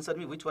options and answer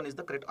me which one is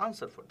the correct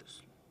answer for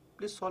this.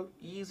 Please solve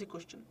easy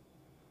question.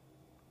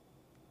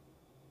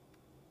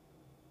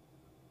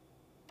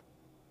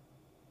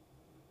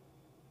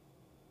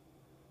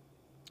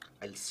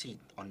 I'll see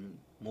on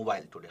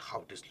mobile today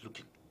how it is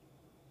looking.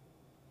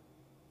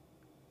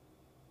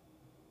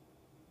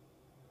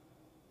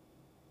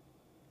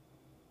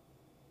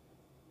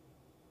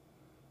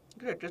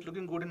 Great, it's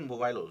looking good in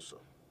mobile also.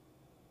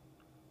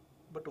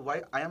 But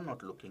why I am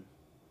not looking?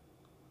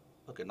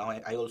 Okay, now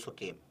I also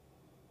came.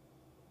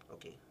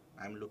 Okay,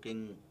 I'm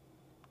looking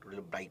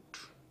really bright.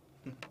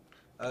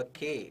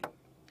 Okay.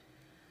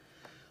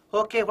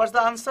 Okay, what's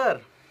the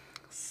answer?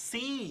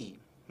 C.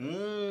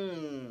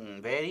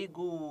 Very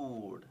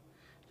good.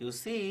 You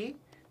see,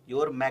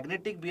 your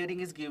magnetic bearing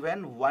is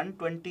given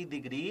 120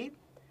 degree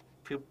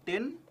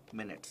 15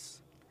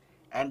 minutes.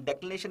 And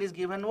declination is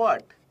given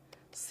what?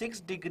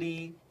 6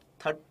 degree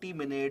 30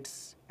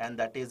 minutes, and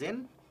that is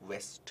in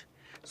west.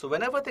 So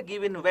whenever they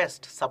give in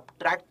west,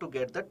 subtract to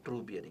get the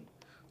true bearing.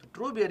 So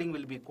true bearing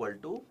will be equal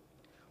to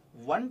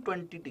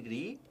 120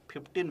 degree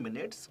 15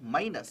 minutes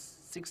minus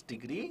 6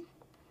 degree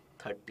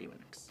 30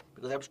 minutes.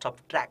 Because I have to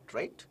subtract,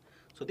 right?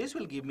 So this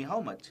will give me how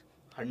much?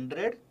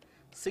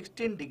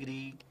 116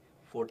 degree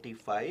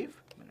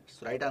 45 minutes.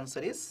 So right answer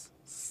is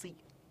C.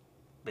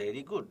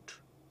 Very good.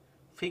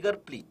 Figure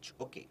please.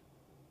 Okay.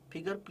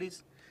 Figure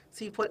please.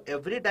 See, for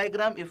every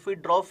diagram, if we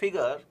draw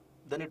figure,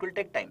 then it will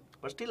take time.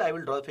 But still, I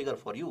will draw a figure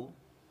for you.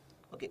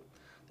 Okay.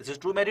 This is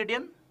true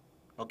meridian.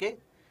 Okay.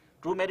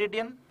 True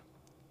meridian.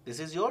 This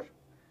is your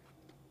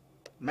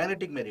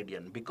magnetic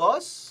meridian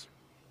because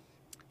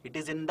it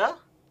is in the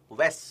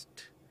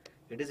west.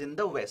 It is in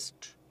the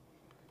west.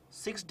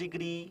 6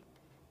 degree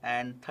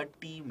and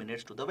 30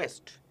 minutes to the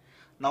west.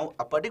 Now,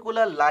 a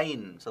particular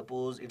line,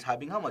 suppose it's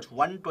having how much?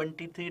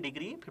 123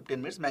 degree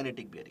 15 minutes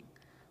magnetic bearing.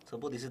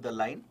 Suppose this is the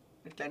line.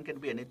 This line can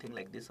be anything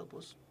like this,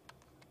 suppose.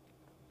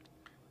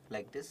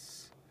 Like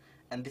this.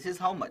 And this is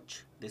how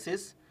much? This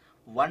is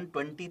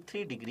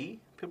 123 degree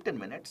 15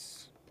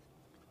 minutes.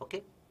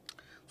 Okay.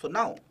 So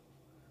now,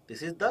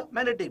 this is the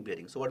magnetic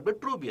bearing. So what will be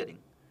true bearing?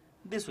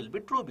 This will be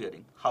true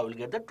bearing. How will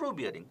get the true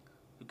bearing?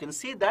 You can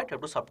see that you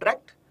have to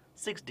subtract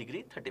 6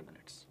 degree 30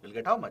 minutes. You will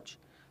get how much?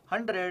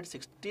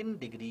 116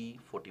 degree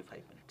 45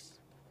 minutes.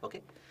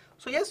 Okay.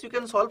 So yes, you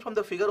can solve from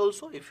the figure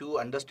also if you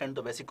understand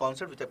the basic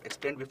concept which I have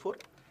explained before.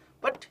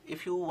 But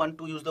if you want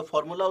to use the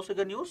formula also, you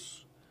can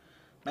use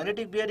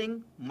magnetic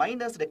bearing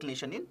minus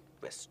declination in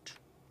west,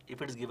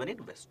 if it is given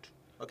in west.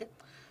 Okay.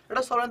 Let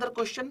us solve another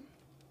question.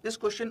 This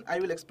question I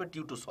will expect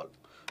you to solve.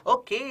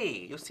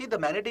 Okay. You see the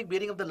magnetic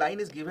bearing of the line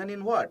is given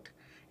in what?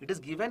 It is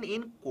given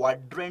in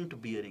quadrant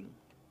bearing.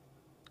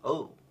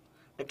 Oh.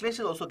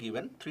 Declination is also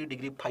given 3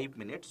 degree 5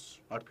 minutes,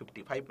 not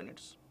 55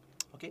 minutes.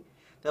 Okay.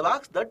 They have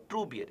asked the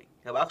true bearing.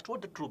 They have asked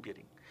what the true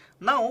bearing.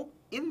 Now,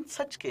 in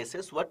such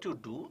cases, what you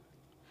do,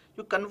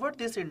 you convert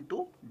this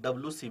into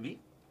WCB,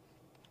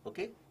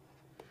 okay?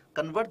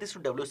 Convert this to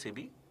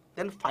WCB,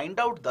 then find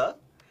out the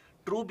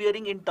true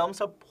bearing in terms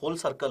of whole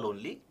circle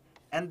only,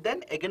 and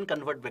then again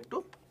convert back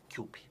to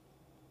QB,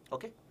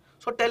 okay?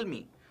 So tell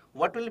me,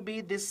 what will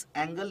be this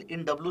angle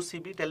in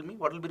WCB? Tell me,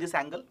 what will be this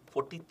angle?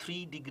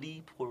 43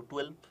 degree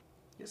 12.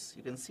 Yes,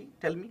 you can see.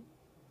 Tell me.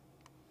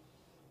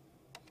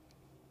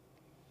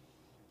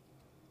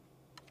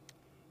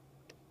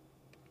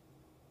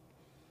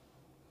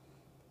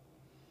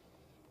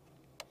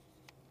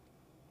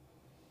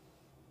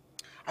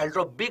 I'll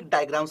draw big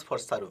diagrams for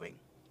surveying.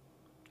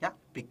 Yeah,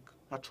 big,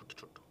 not chotu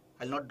chotu.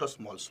 I'll not draw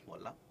small.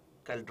 Huh?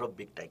 I'll draw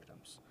big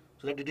diagrams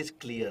so that it is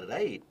clear,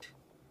 right?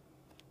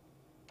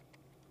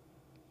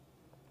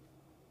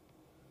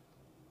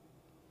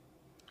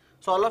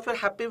 So all of you are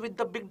happy with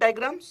the big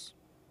diagrams?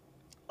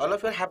 All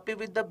of you are happy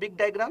with the big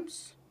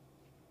diagrams?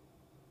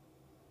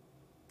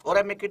 Or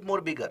I make it more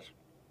bigger?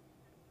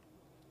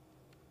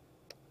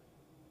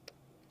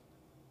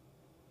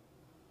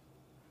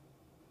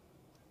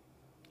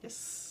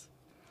 Yes.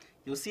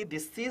 You see,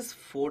 this is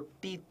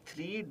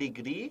 43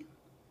 degree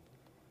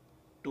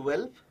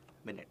 12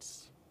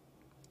 minutes.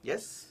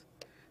 Yes.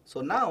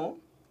 So now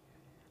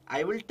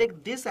I will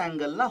take this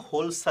angle, na,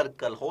 whole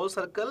circle. Whole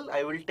circle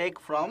I will take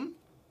from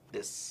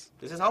this.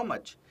 This is how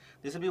much?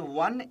 This will be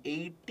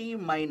 180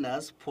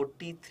 minus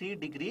 43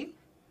 degree,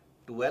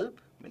 12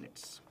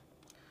 minutes.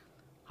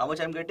 How much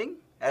I am getting?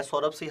 As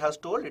Saurabh C has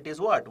told, it is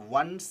what?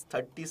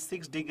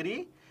 136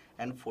 degree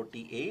and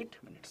 48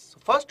 minutes. So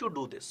first you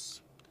do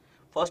this.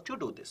 First you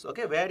do this.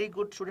 Okay, very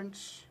good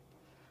students.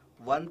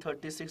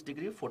 136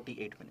 degree,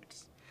 48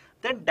 minutes.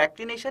 Then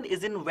declination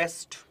is in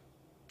west.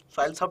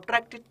 So I'll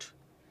subtract it.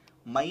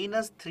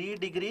 Minus 3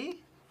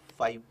 degree,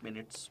 5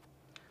 minutes.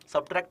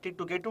 Subtract it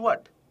to get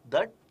what?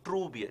 The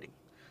true bearing.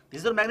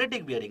 This is a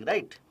magnetic bearing,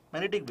 right?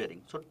 Magnetic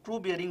bearing. So true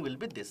bearing will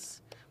be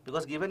this.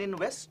 Because given in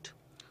west,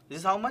 this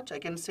is how much? I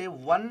can say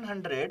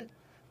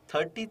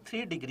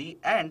 133 degree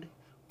and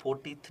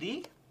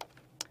 43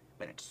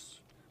 minutes.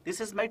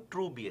 This is my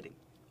true bearing.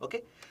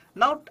 Okay.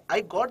 Now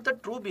I got the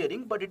true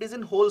bearing, but it is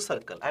in whole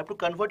circle. I have to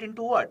convert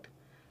into what?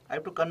 I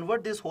have to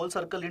convert this whole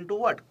circle into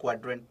what?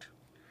 Quadrant.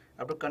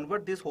 I have to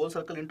convert this whole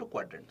circle into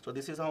quadrant. So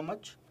this is how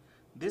much?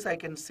 This I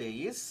can say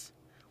is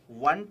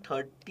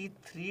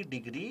 133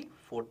 degree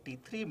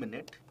 43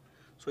 minute.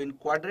 So in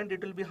quadrant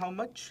it will be how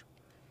much?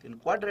 In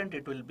quadrant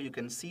it will be, you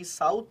can see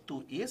south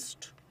to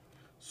east.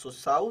 So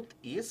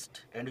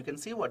southeast, and you can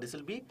see what this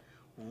will be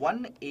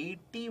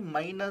 180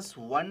 minus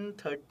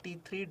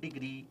 133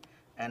 degree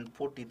and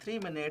 43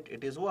 minute.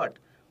 It is what?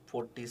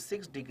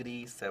 46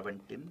 degree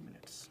 17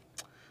 minutes.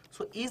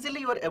 So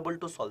easily you are able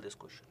to solve this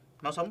question.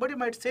 Now somebody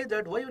might say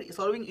that why you are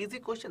solving easy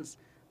questions?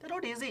 They are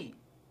not easy.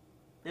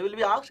 They will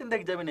be asked in the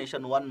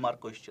examination 1 mark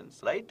questions,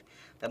 right?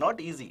 They are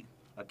not easy.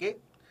 Okay.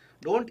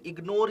 Don't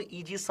ignore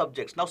easy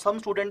subjects. Now some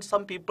students,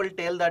 some people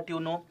tell that, you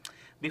know,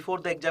 before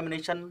the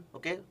examination,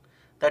 okay,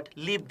 that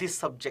leave this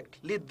subject,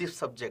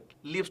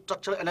 leave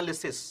structural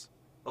analysis,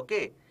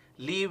 okay,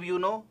 leave, you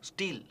know,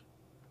 steel.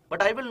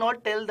 But I will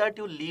not tell that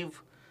you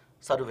leave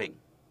surveying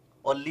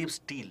or leave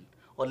steel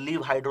or leave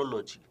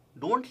hydrology.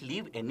 Don't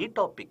leave any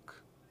topic,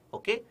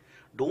 okay.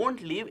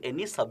 Don't leave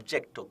any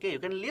subject, okay. You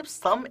can leave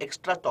some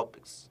extra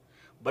topics,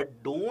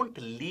 but don't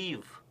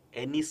leave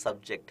any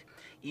subject.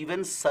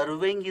 Even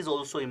surveying is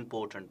also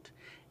important.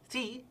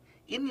 See,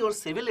 in your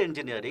civil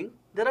engineering,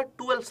 there are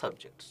 12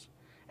 subjects.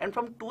 And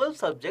from 12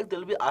 subjects, they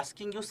will be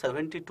asking you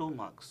 72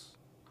 marks,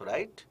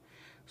 right?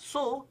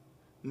 So,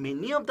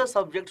 many of the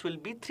subjects will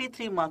be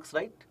 3 marks,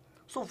 right?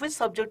 So, which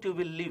subject you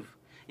will leave?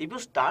 If you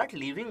start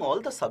leaving all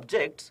the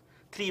subjects,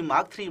 3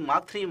 mark, 3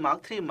 mark, 3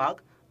 mark, 3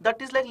 mark,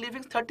 that is like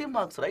leaving 30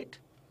 marks, right?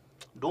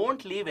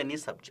 Don't leave any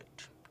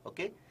subject,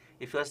 okay?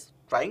 If you are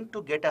trying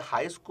to get a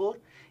high score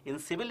in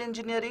civil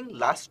engineering,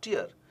 last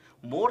year,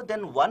 more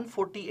than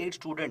 148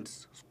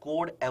 students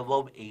scored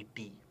above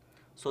 80.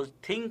 So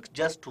think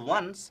just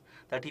once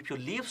that if you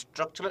leave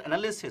structural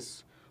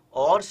analysis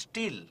or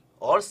steel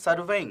or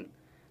surveying,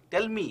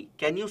 tell me,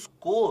 can you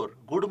score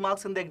good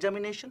marks in the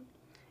examination?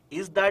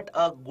 Is that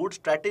a good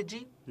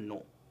strategy?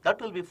 No,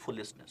 that will be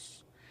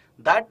foolishness.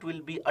 That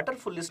will be utter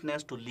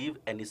foolishness to leave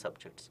any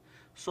subjects.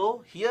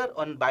 So here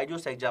on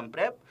BYJU'S Exam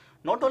Prep,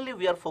 not only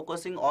we are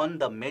focusing on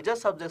the major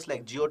subjects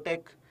like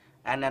geotech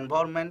and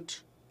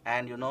environment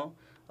and, you know,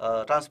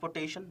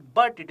 transportation,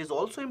 but it is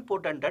also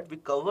important that we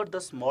cover the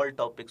small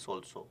topics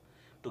also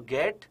to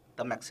get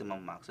the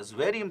maximum marks. It's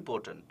very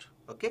important.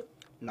 Okay.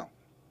 Now,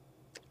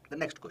 the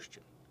next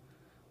question.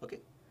 Okay.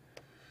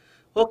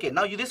 Okay.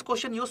 Now this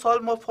question you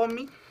solve more for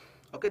me.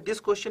 Okay. This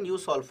question you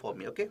solve for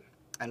me. Okay.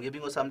 I'm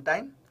giving you some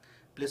time.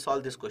 Please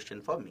solve this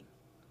question for me.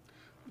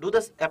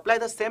 Apply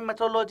the same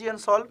methodology and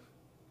solve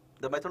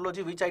the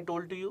methodology which I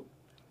told to you.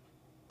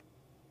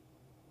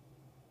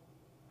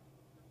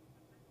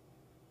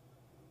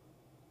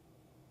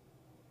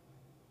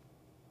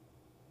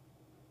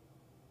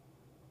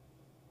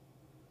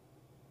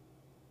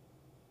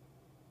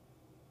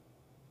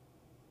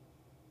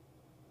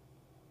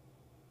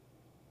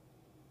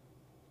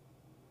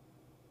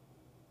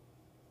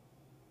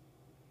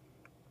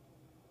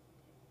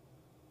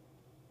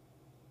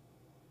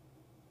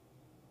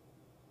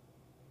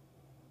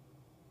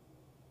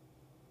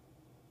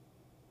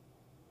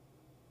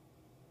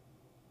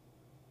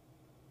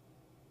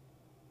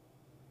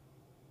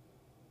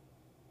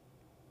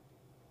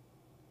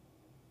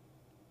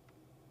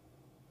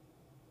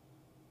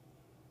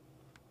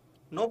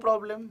 No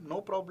problem, no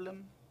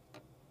problem,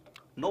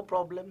 no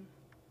problem,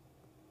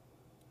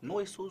 no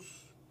issues.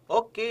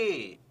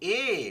 Okay,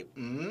 A.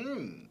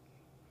 No,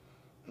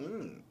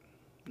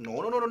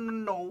 no, no, no, no,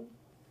 no.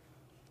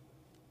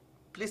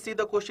 Please see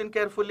the question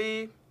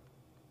carefully.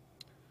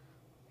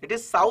 It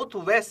is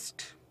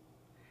southwest.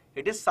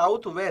 It is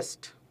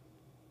southwest.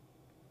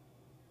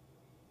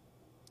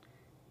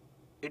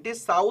 It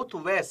is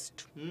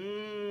southwest.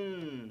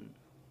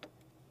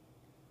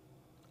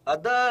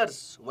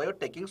 Others, why are you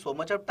taking so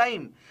much of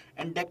time?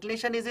 And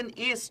declination is in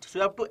east, so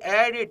you have to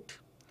add it.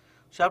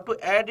 So you have to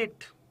add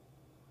it.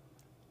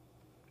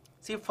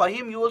 See,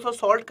 Fahim, you also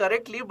solved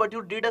correctly, but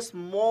you did a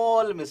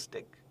small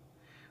mistake.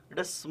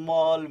 A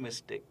small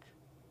mistake.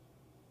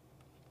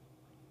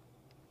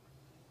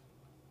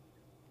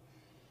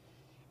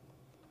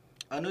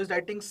 Anu is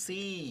writing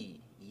C.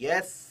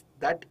 Yes,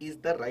 That is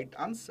the right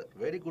answer.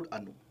 Very good,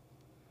 Anu.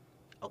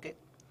 Okay.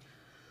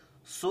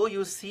 So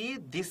you see,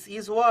 this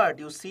is what?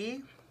 You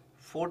see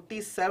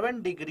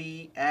 47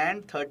 degree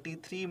and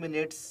 33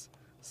 minutes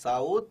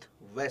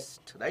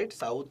southwest, right?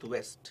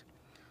 Southwest.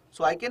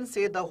 So I can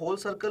say the whole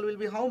circle will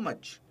be how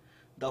much?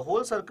 The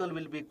whole circle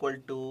will be equal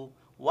to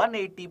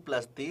 180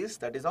 plus this,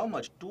 that is how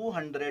much?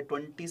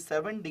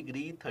 227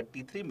 degree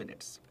 33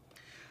 minutes.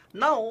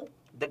 Now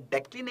the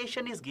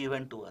declination is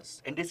given to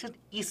us and this is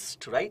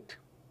east, right?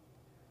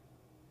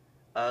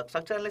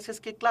 Structure analysis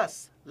की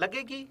class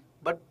लगेगी,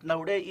 but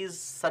nowadays is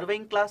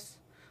surveying class.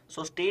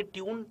 So stay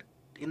tuned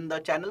in the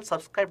channel,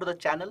 subscribe to the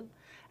channel,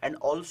 and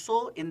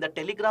also in the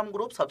Telegram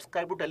group,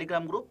 subscribe to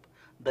Telegram group.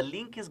 The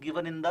link is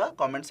given in the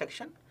comment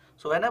section.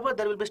 So whenever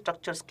there will be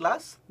structures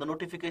class, the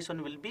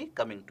notification will be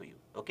coming to you.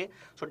 Okay.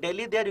 So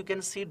daily there you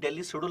can see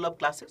daily schedule of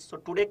classes. So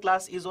today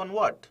class is on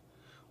what?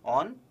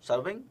 On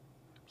surveying.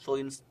 So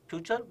in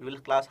future we will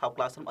have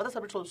class on other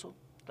subjects also,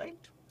 right?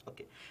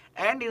 Okay.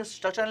 And in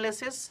structure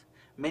analysis,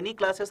 many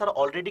classes are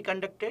already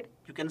conducted.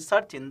 You can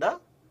search in the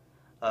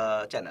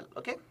channel.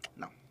 Okay.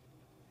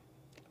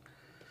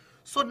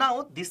 So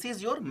now this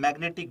is your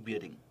magnetic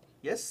bearing.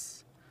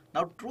 Yes.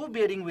 Now true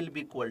bearing will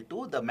be equal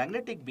to the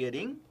magnetic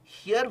bearing.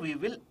 Here we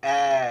will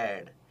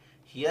add.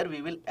 Here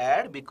we will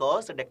add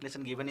because the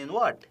declination given in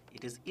what?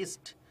 It is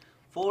east.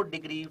 4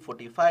 degree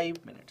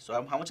 45 minutes. So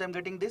how much I am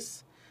getting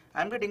this?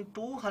 I am getting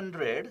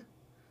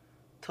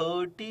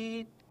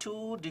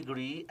 232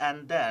 degree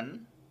and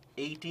then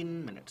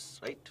 18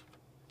 minutes, right?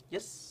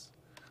 Yes.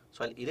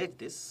 So I'll erase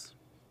this.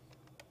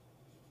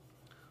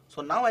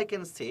 So now I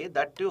can say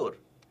that your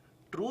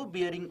true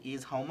bearing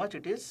is how much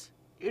it is?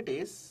 It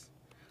is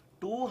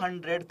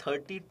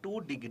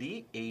 232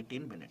 degree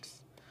 18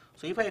 minutes.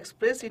 So if I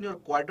express in your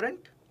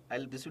quadrant,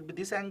 this will be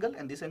this angle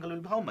and this angle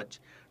will be how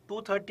much?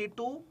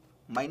 232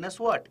 minus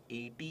what?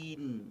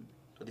 18.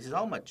 So this is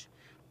how much?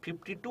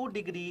 52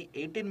 degree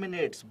 18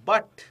 minutes.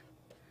 But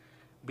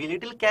be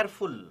little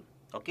careful.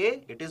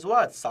 Okay, it is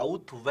what?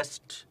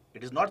 Southwest.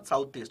 It is not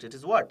southeast. It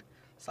is what?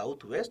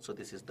 Southwest. So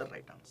this is the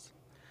right answer.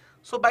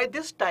 So by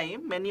this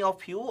time, many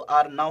of you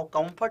are now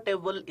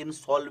comfortable in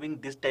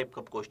solving this type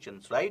of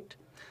questions, right?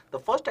 The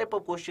first type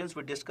of questions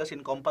we discussed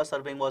in compass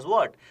surveying was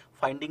what?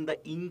 Finding the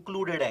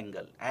included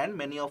angle. And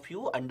many of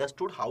you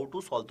understood how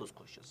to solve those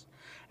questions.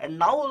 And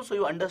now also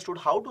you understood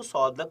how to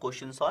solve the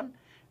questions on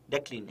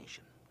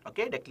declination.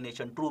 Okay,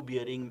 declination, true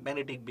bearing,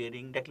 magnetic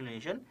bearing,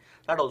 declination,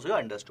 that also you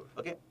understood.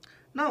 Okay.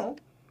 Now,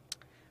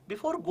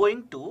 before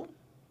going to,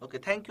 okay,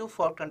 thank you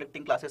for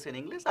conducting classes in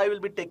English. I will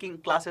be taking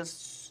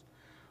classes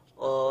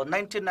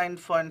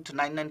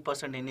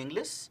 99.99% in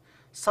English.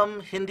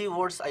 Some Hindi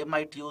words I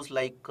might use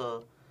like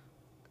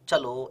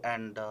chalo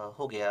and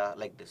ho gaya,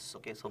 like this.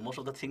 Okay, so most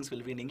of the things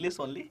will be in English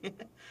only.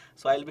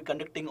 So I will be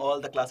conducting all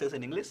the classes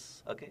in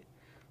English. Okay,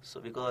 so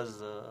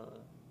because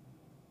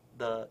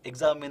the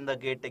exam in the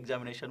GATE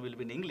examination will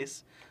be in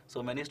English,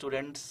 so many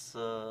students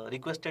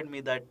requested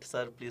me that,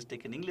 sir, please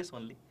take in English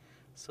only.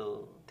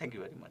 So thank you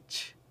very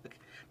much. Okay.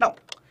 Now,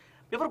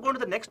 before going to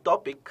the next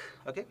topic,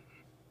 okay,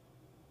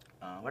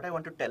 what I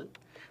want to tell,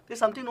 there is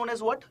something known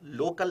as what?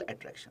 Local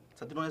attraction.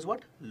 Something known as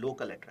what?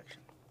 Local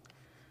attraction.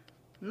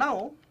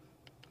 Now,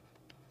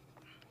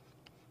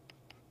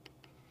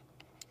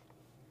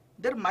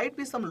 there might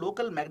be some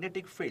local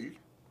magnetic field.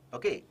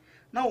 Okay.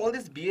 Now, all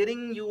this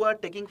bearing you are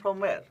taking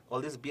from where?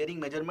 All these bearing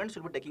measurements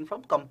you will be taking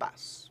from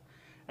compass.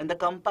 And the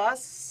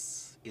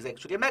compass is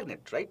actually a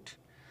magnet, right?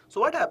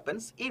 So what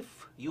happens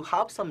if you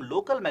have some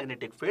local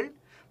magnetic field,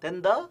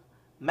 then the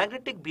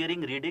magnetic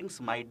bearing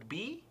readings might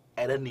be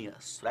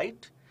erroneous,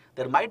 right?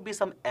 There might be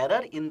some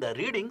error in the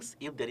readings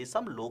if there is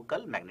some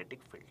local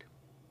magnetic field.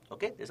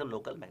 Okay, there is a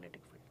local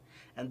magnetic field.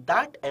 And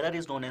that error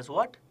is known as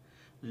what?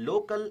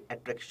 Local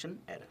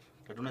attraction error.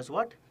 That is known as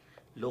what?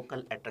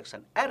 Local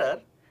attraction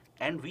error.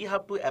 And we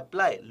have to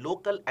apply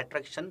local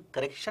attraction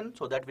correction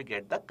so that we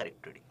get the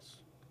correct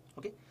readings.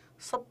 Okay.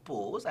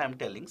 Suppose I am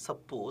telling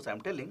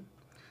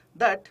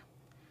that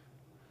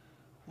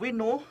we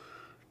know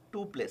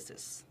two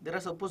places. There are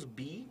suppose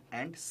B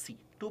and C.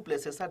 Two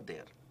places are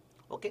there.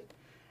 Okay.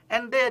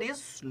 And there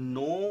is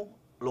no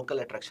local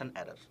attraction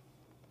error.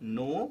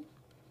 No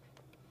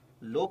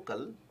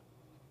local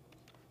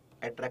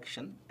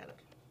attraction error.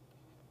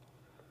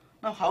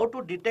 Now how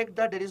to detect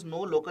that there is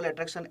no local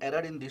attraction error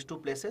in these two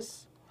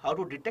places? How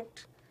to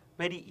detect?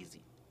 Very easy.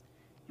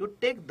 You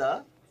take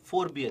the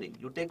forebearing.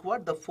 You take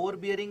what? The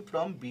forebearing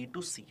from B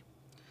to C.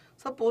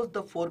 Suppose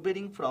the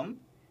forebearing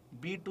from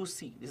B to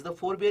C. This is the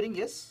forebearing,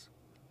 yes.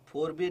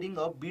 Forebearing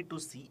of B to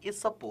C is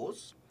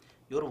suppose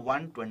your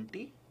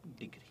 120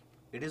 degree.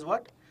 It is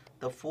what?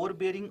 The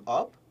forebearing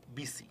of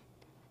BC.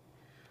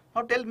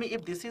 Now tell me,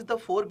 if this is the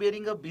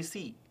forebearing of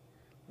BC,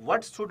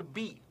 what should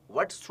be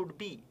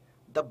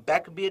the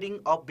back bearing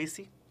of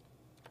BC?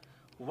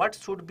 What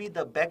should be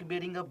the back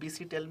bearing of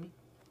BC? Tell me.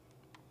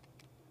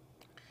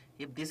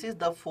 If this is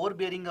the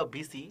forebearing of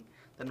BC,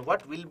 then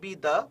what will be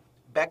the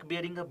back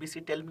bearing of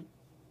BC? Tell me.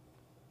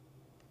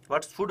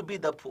 What should be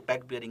the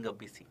back bearing of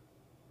BC?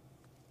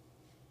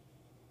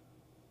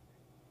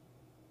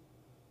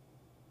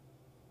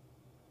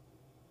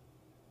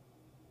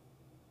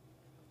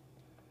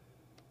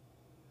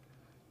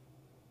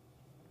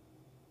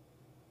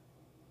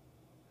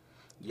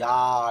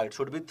 Yeah, it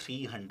should be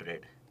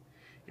 300.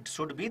 It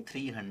should be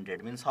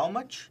 300. Means how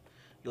much?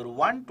 Your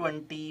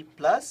 120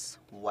 plus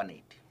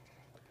 180.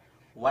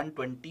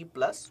 120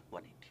 plus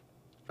 180.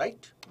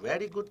 Right?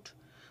 Very good.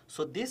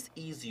 So this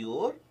is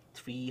your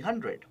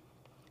 300.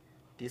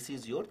 This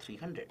is your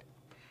 300.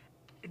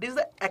 It is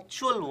the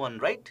actual one,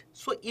 right?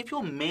 So if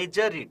you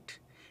measure it,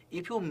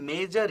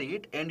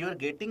 and you are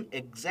getting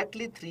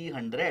exactly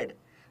 300,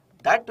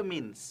 that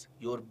means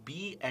your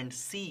B and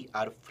C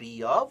are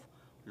free of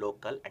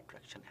local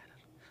attraction error.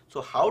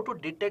 So how to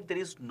detect there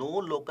is no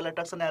local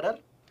attraction error?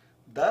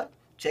 The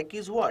check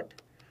is what?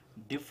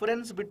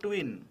 Difference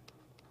between,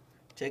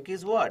 check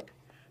is what?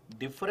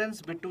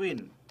 Difference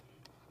between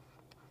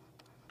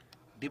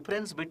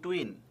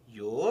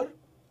your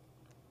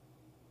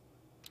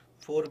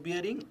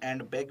forebearing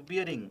and back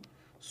bearing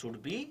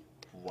should be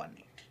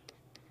 180.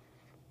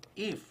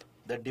 If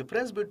the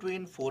difference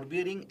between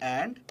forebearing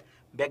and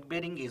back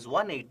bearing is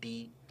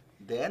 180,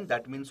 then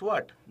that means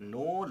what?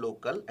 No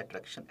local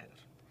attraction error.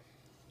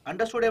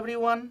 Understood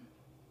everyone?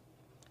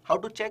 How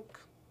to check?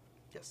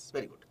 Yes,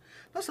 very good.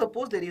 Now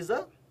suppose there is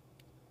a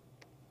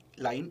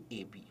line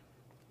AB.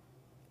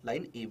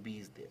 Line AB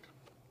is there.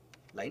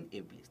 Line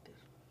AB is there.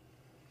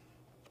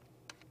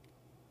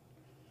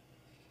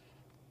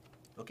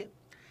 Okay.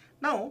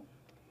 Now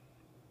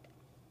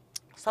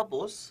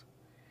suppose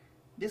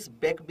this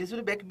will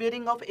be back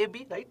bearing of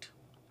AB, right?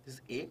 This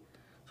is A.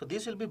 So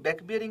this will be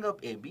back bearing of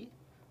AB.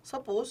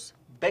 Suppose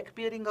back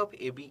bearing of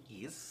AB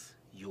is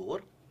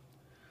your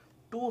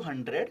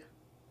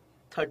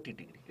 230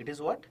 degree. It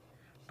is what?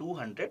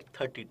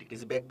 230 degree.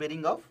 Is back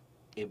bearing of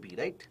AB,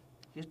 right?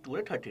 It is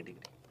 230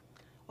 degree.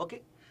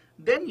 Okay.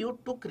 Then you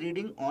took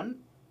reading on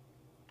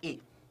A,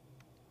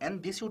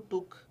 and this you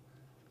took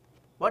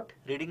what?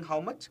 Reading how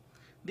much?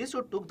 This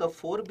you took the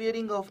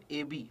forebearing of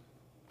AB.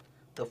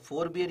 The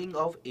forebearing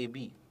of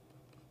AB.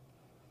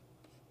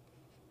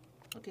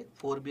 Okay,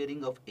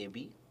 forebearing of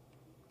AB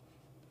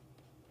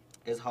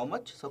is how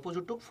much? Suppose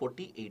you took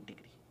 48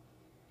 degree.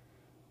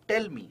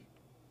 Tell me,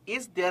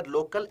 is there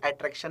local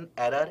attraction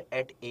error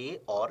at A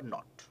or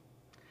not?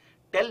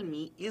 Tell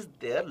me, is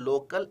there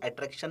local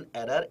attraction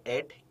error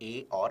at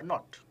A or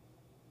not?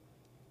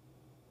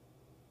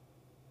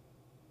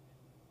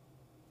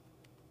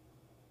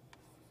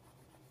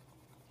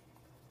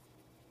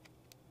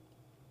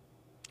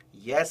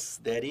 Yes,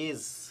 there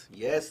is.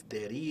 Yes,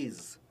 there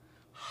is.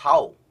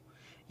 How?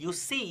 You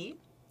see,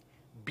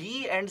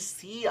 B and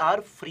C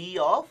are free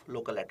of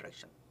local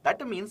attraction.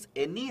 That means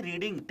any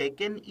reading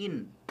taken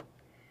in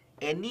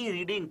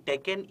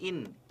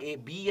A,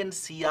 B and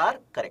C are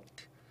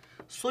correct.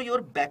 So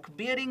your back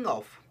bearing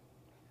of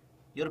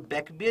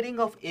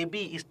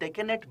AB is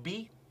taken at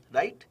B,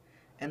 right?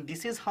 And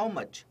this is how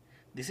much?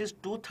 This is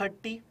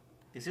 230.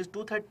 This is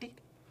 230.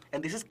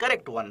 And this is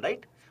correct one,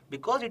 right?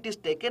 Because it is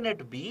taken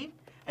at B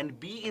and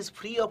B is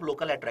free of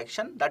local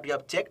attraction, that we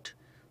have checked.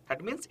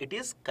 That means it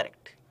is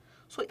correct.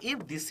 So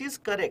if this is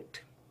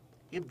correct,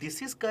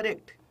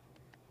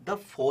 the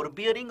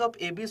forebearing of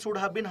AB should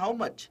have been how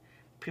much?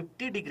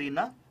 50 degree,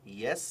 na?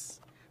 Yes.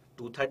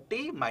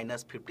 230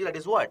 minus 50, that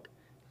is what?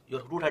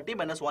 Your 230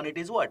 minus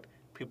 180 is what?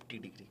 50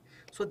 degree.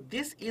 So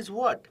this is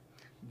what?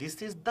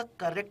 This is the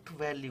correct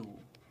value.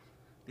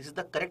 This is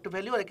the correct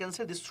value. I can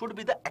say this should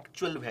be the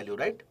actual value,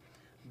 right?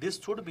 This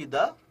should be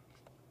the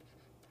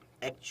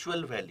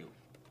actual value.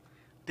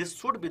 This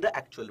should be the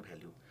actual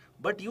value.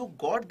 But you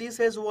got this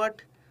as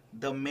what?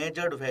 The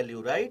measured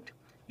value, right?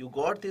 You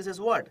got this as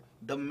what?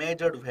 The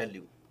measured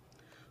value.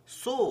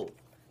 So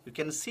you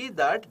can see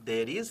that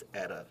there is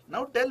error.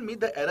 Now tell me,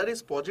 the error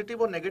is positive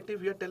or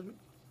negative here? Tell me.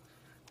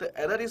 The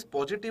error is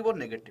positive or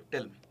negative?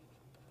 Tell me.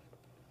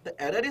 The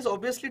error is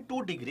obviously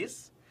 2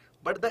 degrees,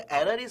 but the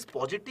error is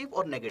positive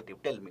or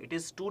negative? Tell me. It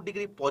is 2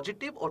 degree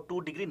positive or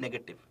 2 degree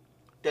negative?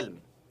 Tell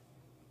me.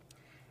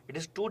 It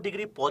is 2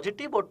 degree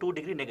positive or 2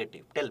 degree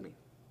negative? Tell me.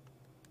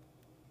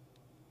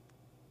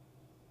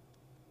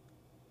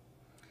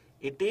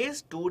 It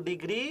is 2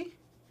 degree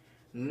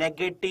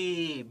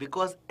negative,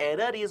 because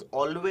error is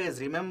always,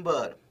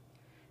 remember,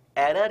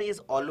 error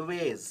is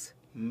always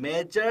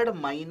measured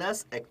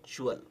minus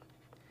actual.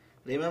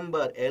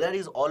 Remember, error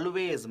is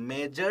always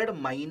measured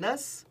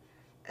minus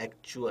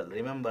actual.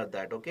 Remember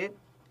that, okay?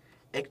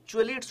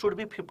 Actually, it should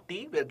be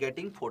 50. We are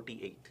getting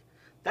 48.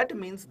 That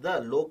means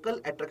the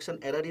local attraction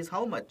error is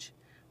how much?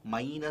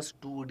 Minus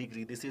 2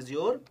 degree. This is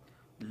your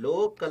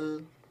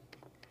local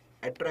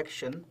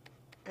attraction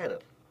error.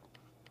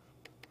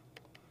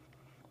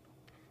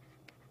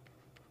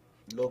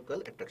 Local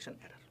attraction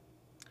error.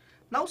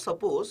 Now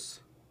suppose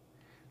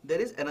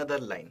there is another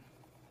line.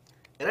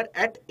 Error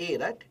at A,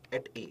 right?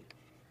 At A.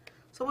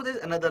 Suppose there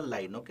is another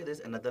line, okay? There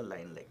is another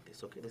line like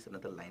this, okay? There is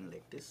another line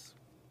like this.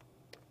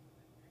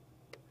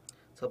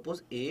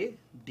 Suppose A,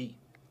 D.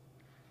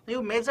 Now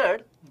you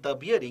measured the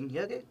bearing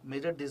here, okay?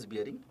 Measured this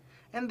bearing,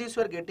 and this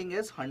you are getting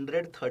as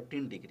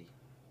 113 degree.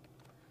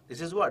 This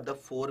is what? The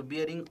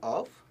forebearing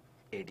of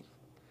AD.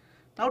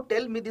 Now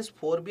tell me, this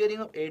forebearing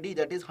of AD,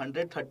 that is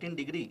 113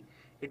 degree,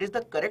 it is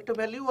the correct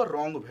value or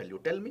wrong value?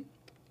 Tell me.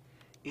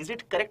 Is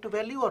it correct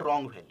value or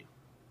wrong value?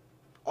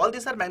 All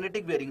these are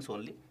magnetic bearings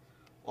only.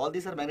 All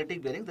these are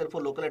magnetic bearings,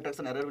 therefore local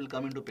attraction error will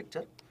come into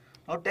picture.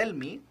 Now tell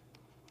me,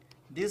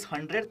 this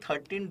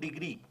 113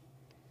 degree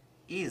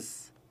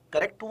is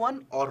correct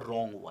one or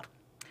wrong one?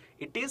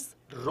 It is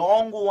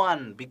wrong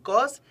one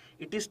because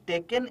it is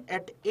taken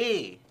at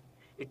A.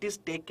 It is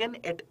taken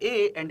at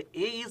A and A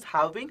is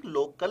having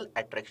local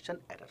attraction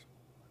error.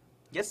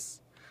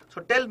 Yes.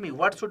 So tell me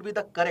what should be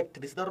the correct?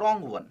 This is the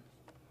wrong one.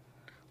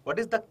 What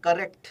is the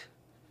correct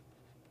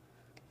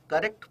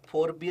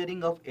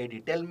forebearing of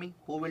AD? Tell me.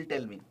 Who will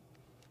tell me?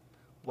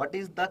 What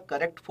is the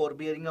correct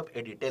forebearing of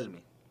AD? Tell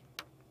me.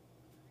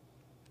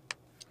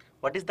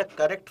 What is the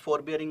correct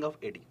forebearing of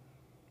AD?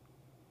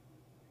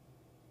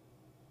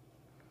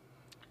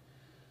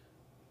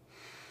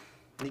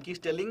 Nikki is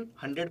telling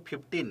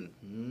 115.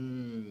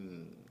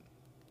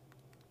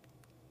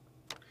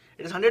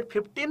 It is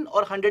 115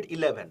 or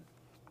 111?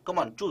 Come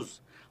on,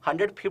 choose.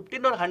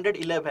 115 or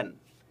 111?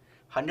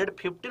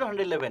 115 or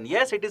 111?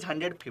 Yes, it is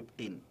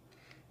 115.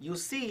 You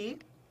see,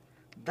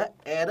 the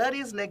error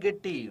is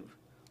negative.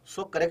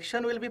 So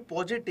correction will be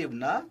positive,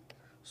 na?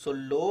 So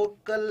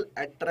local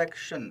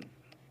attraction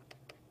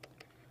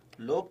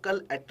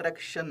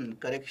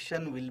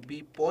correction will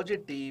be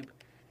positive,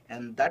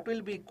 and that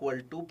will be equal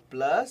to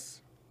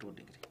plus 2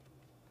 degree.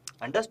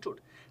 Understood?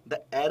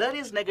 The error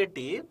is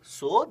negative,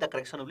 so the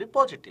correction will be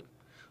positive.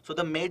 So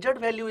the measured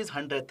value is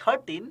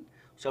 113,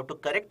 so you have to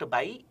correct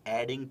by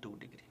adding 2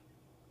 degree.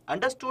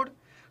 Understood?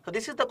 So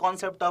this is the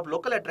concept of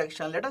local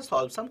attraction. Let us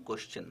solve some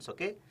questions,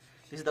 okay?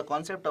 This is the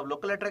concept of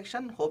local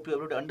attraction. Hope you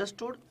have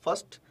understood.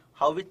 First,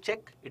 how we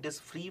check it is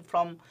free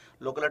from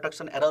local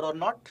attraction error or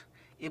not.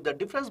 If the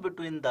difference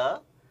between the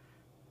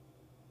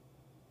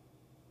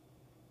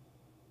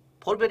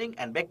forebearing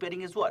and back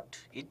bearing is what?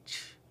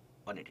 Each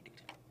 180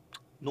 degree.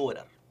 No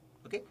error.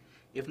 Okay.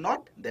 If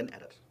not, then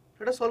error.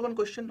 Let us solve one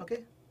question.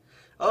 Okay.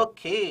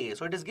 Okay.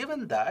 So it is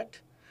given that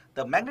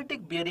the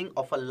magnetic bearing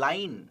of a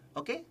line,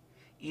 okay,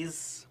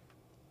 is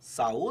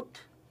south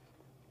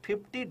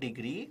 50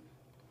 degree,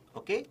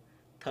 okay,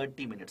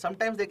 30 minutes.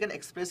 Sometimes they can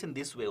express in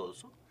this way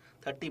also.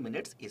 30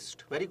 minutes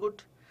east. Very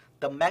good.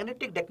 The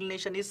magnetic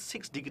declination is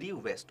 6 degree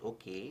west.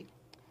 Okay.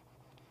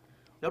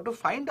 You have to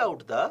find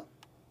out the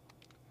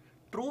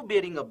true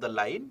bearing of the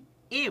line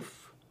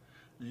if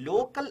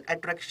local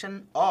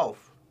attraction of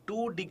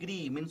 2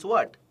 degree means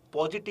what?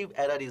 Positive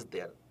error is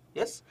there.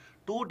 Yes,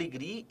 2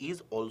 degree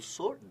is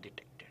also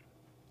detected.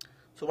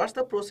 So what's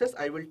the process?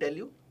 I will tell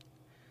you.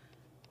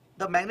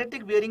 The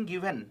magnetic bearing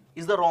given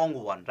is the wrong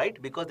one,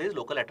 right? Because there is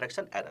local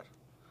attraction error.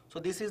 So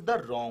this is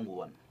the wrong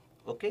one.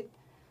 Okay.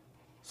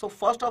 So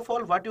first of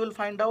all, what you will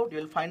find out? You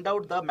will find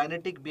out the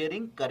magnetic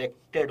bearing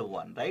corrected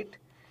one, right?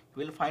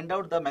 You will find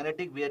out the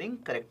magnetic bearing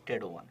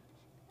corrected one.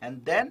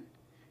 And then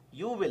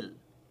you will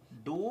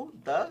do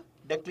the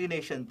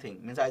declination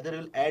thing. Means either you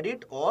will add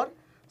it or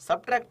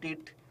subtract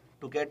it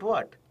to get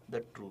what?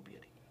 The true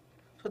bearing.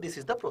 So this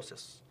is the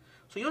process.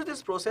 So use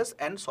this process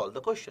and solve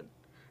the question.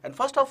 And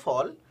first of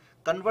all,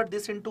 convert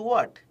this into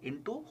what?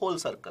 Into whole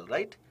circle,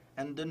 right?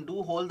 And then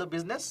do whole the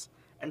business.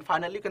 And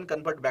finally you can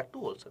convert back to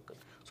whole circle.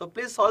 So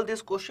please solve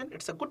this question.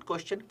 It's a good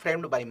question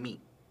framed by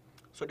me.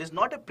 So it is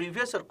not a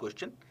previous year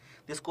question.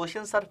 These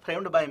questions are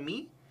framed by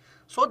me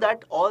so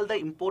that all the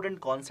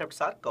important concepts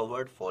are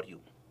covered for you.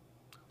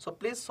 So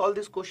please solve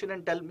this question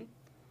and tell me.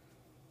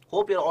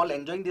 Hope you are all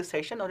enjoying this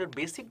session, or your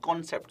basic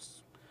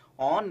concepts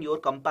on your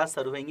compass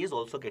surveying is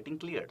also getting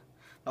cleared.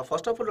 Now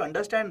first of all,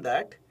 understand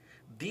that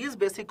these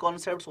basic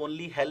concepts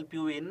only help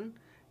you in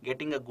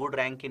getting a good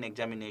rank in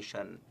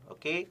examination.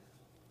 Okay.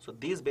 So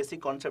these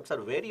basic concepts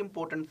are very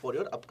important for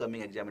your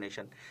upcoming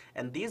examination,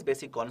 and these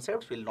basic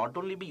concepts will not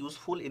only be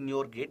useful in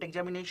your GATE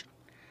examination,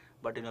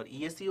 but in your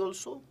ESE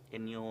also,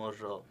 in your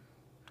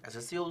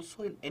SSC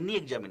also, in any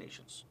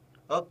examinations.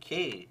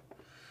 Okay.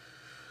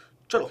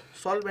 Chalo,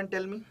 solve and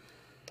tell me.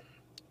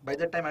 By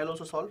that time I will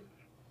also solve.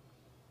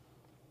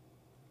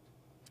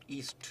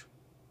 East.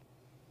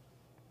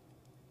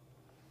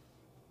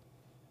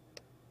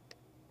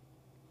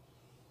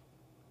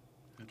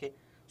 Okay.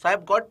 So I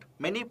have got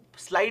many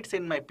slides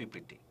in my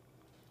PPT.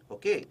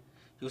 Okay.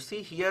 You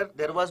see here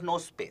there was no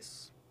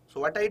space. So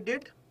what I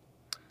did,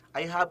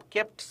 I have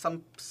kept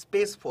some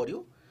space for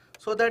you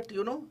so that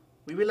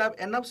we will have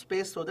enough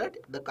space so that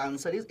the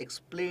answer is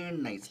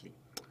explained nicely.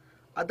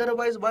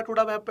 Otherwise, what would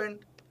have happened?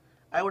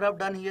 I would have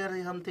done here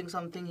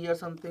something, here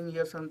something,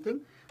 here something.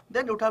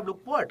 Then it would have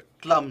looked what?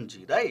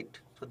 Clumsy, right?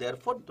 So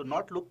therefore, to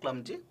not look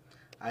clumsy,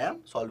 I am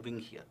solving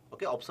here.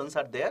 Okay, options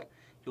are there.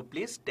 You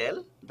please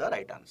tell the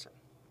right answer.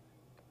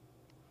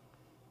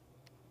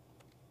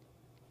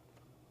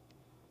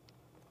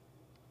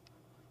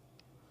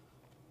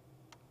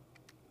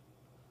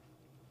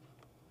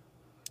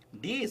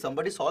 D,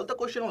 somebody solve the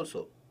question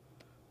also.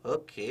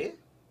 Okay.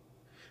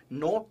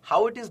 No,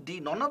 how it is D?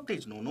 None of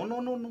these.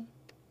 No.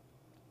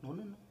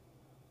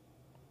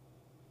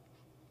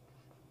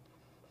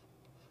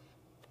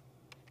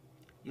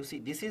 You see,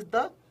 this is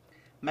the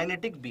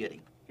magnetic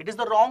bearing. It is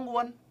the wrong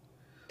one.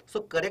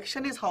 So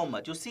correction is how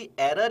much? You see,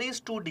 error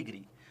is 2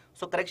 degree.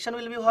 So correction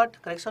will be what?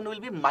 Correction will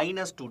be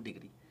minus 2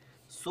 degree.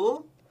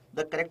 So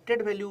the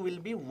corrected value will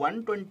be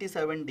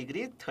 127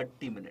 degree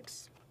 30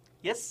 minutes.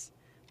 Yes,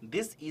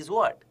 this is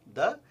what?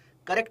 The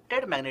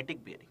corrected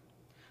magnetic bearing.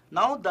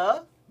 Now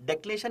the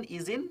declination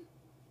is in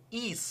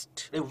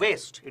west,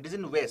 it is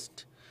in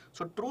west.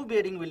 So true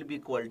bearing will be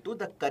equal to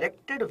the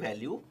corrected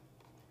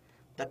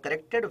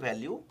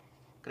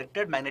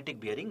corrected magnetic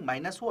bearing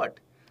minus what?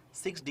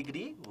 6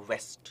 degree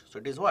west. So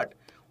it is what?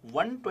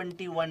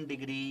 121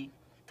 degree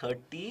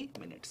 30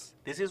 minutes.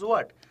 This is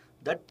what?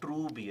 The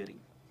true bearing.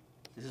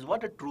 This is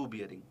what? A true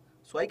bearing.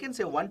 So I can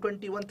say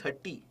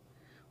 121.30.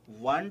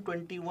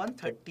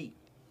 121.30.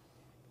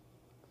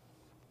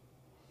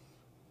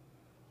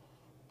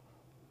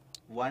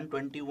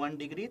 121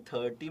 degree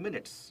 30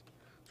 minutes.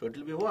 So it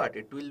will be what?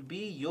 It will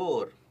be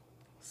your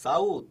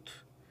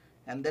south,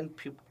 and then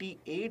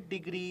 58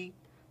 degree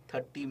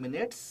 30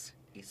 minutes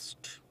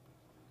east.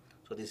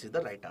 So this is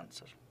the right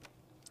answer.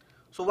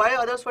 So why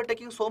others were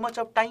taking so much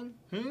of time?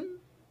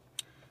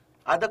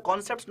 Are the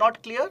concepts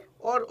not clear?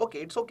 Or okay,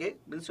 it's okay.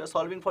 Since you are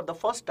solving for the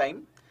first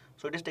time,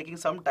 so it is taking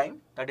some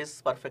time. That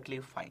is perfectly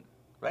fine,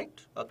 right?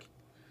 Okay.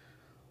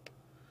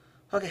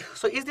 Okay,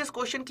 so is this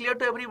question clear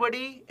to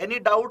everybody? Any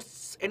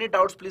doubts? Any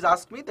doubts, please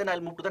ask me, then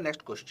I'll move to the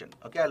next question.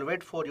 Okay, I'll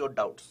wait for your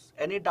doubts.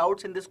 Any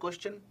doubts in this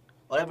question,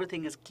 or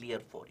everything is clear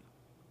for you?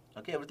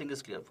 Okay, everything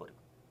is clear for you.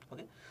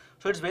 Okay,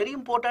 so it's very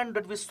important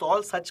that we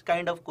solve such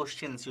kind of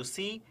questions. You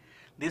see,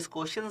 these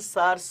questions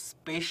are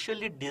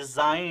specially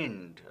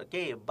designed,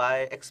 okay,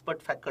 by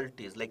expert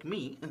faculties like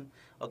me,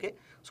 okay,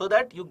 so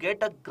that you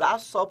get a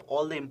grasp of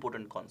all the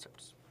important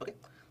concepts. Okay,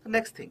 the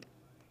next thing.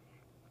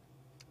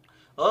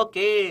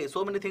 Okay,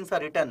 so many things are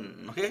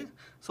written. Okay,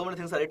 so many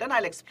things are written.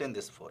 I'll explain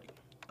this for you.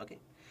 Okay,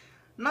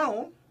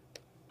 now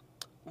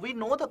we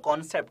know the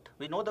concept.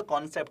 We know the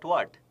concept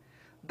what?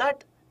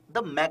 That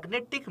the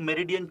magnetic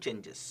meridian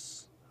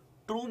changes.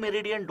 True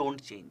meridian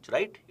don't change,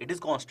 right? It is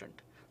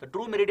constant. The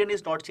true meridian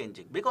is not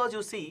changing, because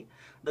you see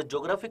the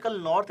geographical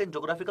north and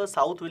geographical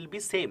south will be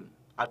same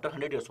after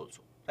 100 years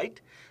also,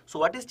 right? So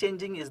what is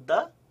changing is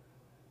the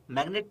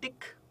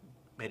magnetic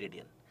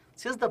meridian.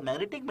 Since the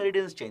magnetic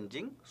meridian is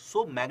changing,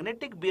 so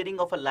magnetic bearing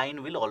of a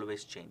line will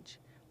always change,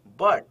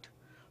 but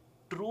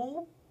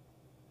true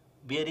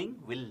bearing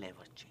will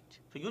never change.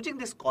 So using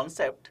this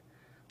concept,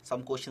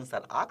 some questions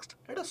are asked.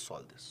 Let us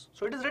solve this.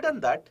 So it is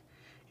written that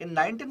in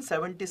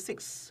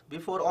 1976,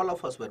 before all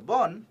of us were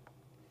born,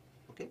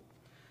 okay,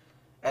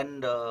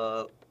 and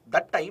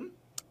that time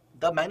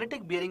the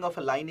magnetic bearing of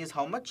a line is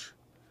how much?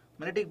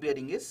 Magnetic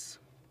bearing is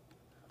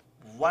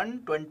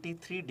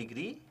 123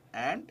 degree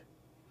and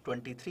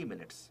 23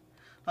 minutes.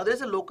 Now there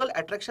is a local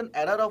attraction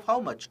error of how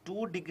much?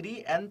 2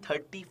 degree and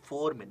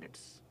 34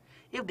 minutes.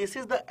 If this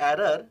is the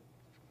error,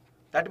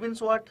 that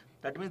means what?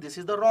 That means this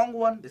is the wrong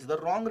one. This is the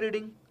wrong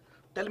reading.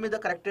 Tell me the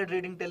corrected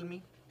reading. Tell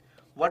me.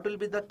 What will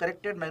be the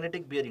corrected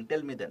magnetic bearing?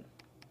 Tell me then.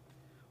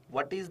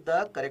 What is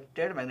the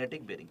corrected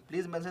magnetic bearing?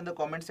 Please mention in the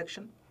comment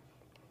section.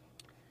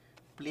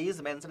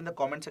 Please mention in the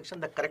comment section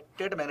the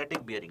corrected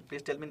magnetic bearing.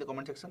 Please tell me in the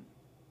comment section.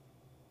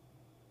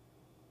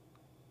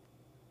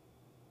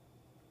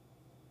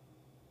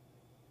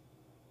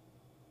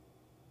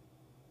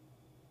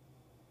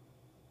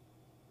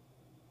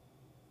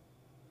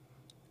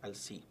 I'll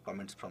see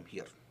comments from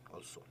here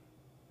also.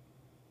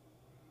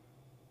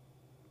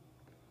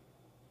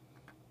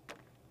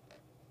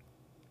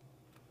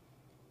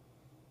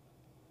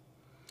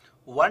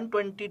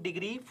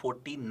 (120°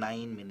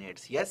 49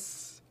 minutes).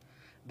 Yes,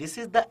 this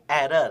is the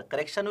error.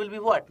 Correction will be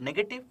what?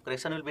 Negative.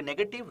 Correction will be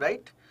negative,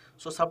 right?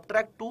 So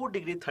subtract 2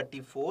 degree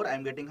 34. I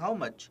am getting how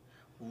much?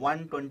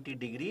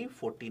 120°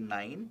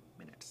 49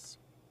 minutes.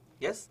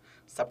 Yes,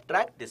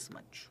 subtract this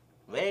much.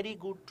 Very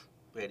good.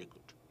 Very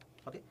good.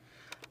 Okay.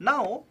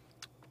 Now,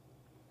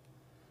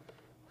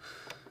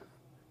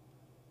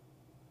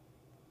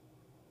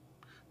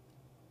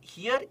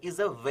 here is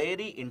a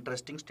very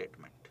interesting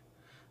statement.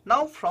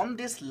 Now, from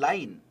this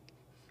line,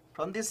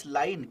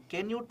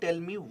 can you tell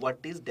me what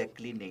is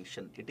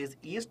declination? It is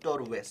east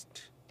or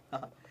west?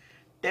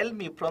 Tell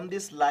me from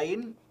this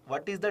line,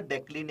 what is the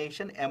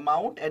declination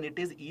amount, and it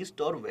is east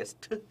or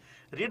west?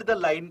 Read the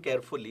line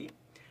carefully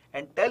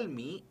and tell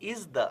me,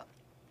 is the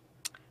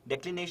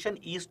declination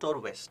east or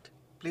west?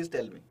 Please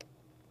tell me.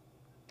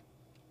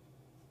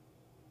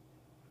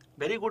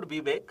 Very good,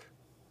 Vivek.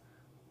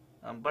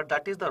 But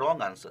that is the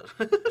wrong answer.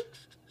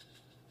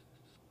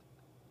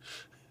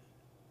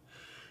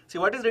 See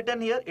what is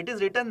written here? It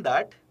is written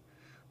that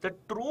the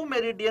true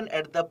meridian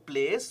at the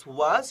place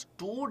was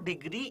 2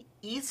 degree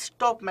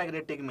east of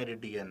magnetic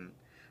meridian.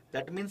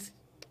 That means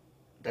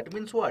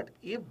what?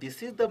 If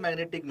this is the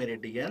magnetic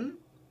meridian,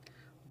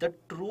 the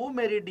true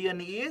meridian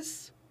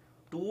is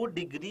 2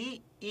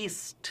 degree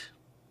east.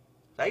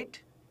 Right?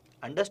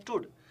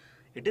 Understood?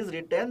 It is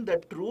written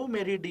that true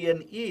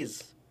meridian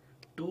is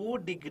 2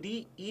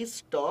 degree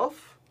east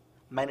of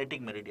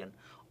magnetic meridian.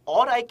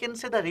 Or I can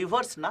say the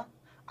reverse, na?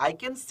 I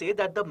can say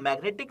that the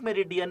magnetic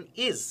meridian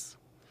is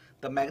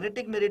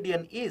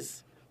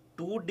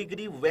 2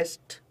 degree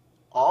west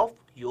of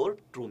your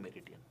true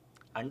meridian.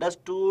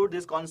 Understood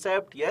this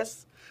concept?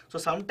 Yes. So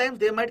sometimes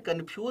they might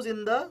confuse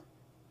in the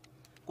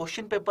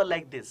question paper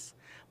like this.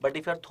 But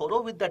if you are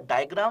thorough with the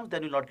diagrams,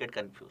 then you will not get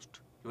confused.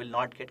 You will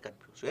not get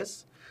confused.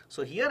 Yes.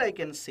 So here I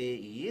can say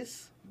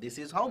is, this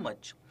is how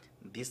much?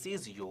 This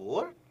is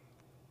your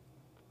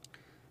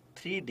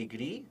 3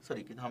 degree,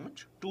 sorry, how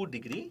much? 2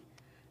 degree,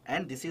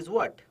 and this is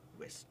what?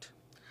 West.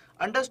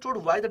 Understood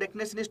why the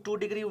declination is 2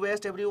 degree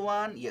west,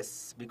 everyone?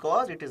 Yes,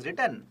 because it is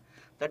written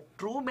that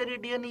true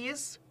meridian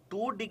is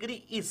 2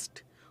 degree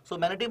east. So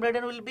magnetic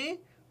meridian will be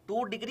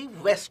 2 degree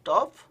west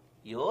of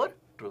your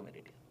true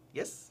meridian.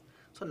 Yes.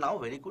 So now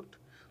very good.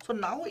 So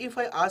now if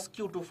I ask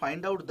you to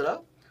find out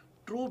the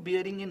true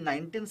bearing in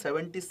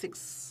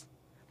 1976,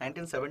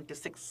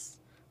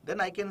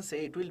 then I can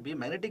say it will be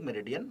magnetic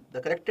meridian,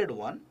 the corrected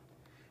one,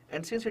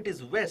 and since it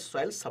is west, so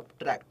I'll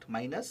subtract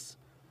minus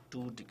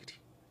 2 degree.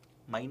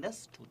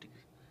 Minus 2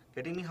 degree.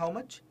 Getting me how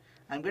much?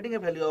 I'm getting a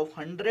value of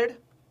 100.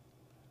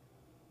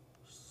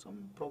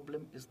 Some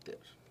problem is there.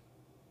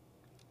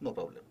 No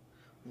problem.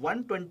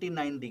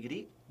 129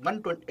 degree,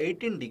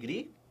 18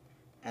 degree,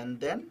 and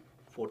then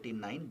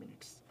 49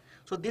 minutes.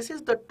 So this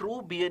is the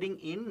true bearing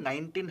in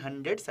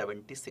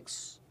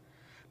 1976.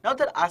 Now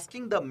they're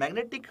asking the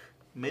magnetic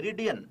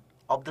meridian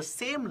of the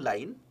same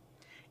line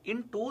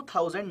in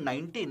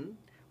 2019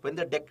 when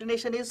the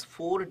declination is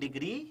 4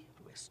 degree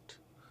west.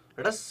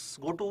 Let us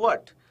go to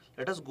what?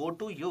 Let us go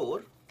to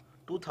your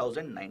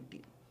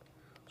 2019.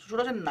 So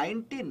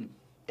 2019,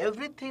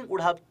 everything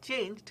would have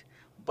changed,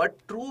 but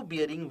true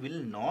bearing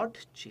will not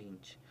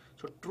change.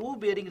 So true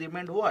bearing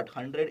remained what?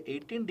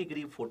 118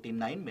 degree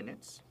 49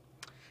 minutes.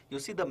 You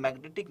see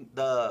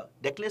the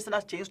declination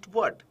has changed to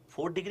what?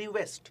 4 degree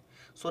west.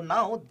 So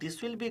now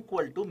this will be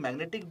equal to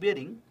magnetic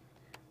bearing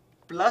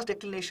plus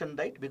declination,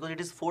 right? Because it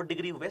is 4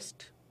 degree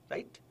west,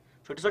 right?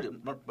 So it is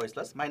not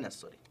plus, minus,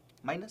 sorry.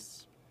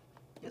 Minus.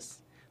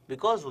 Yes.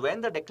 Because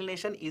when the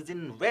declination is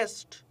in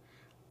west,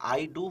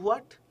 I do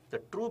what? The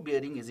true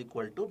bearing is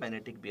equal to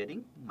magnetic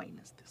bearing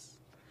minus this.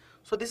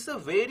 So this is a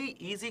very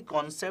easy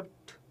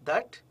concept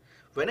that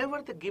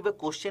whenever they give a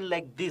question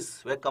like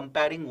this, we're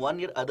comparing one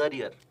year, other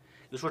year,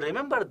 you should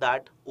remember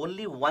that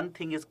only one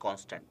thing is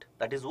constant.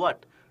 That is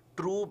what?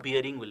 True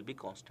bearing will be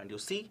constant. You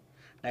see,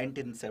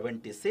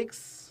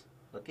 1976,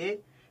 okay,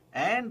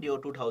 and your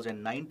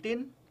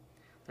 2019,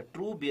 the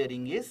true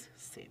bearing is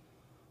same,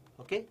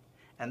 okay.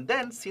 And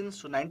then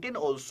since 19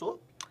 also,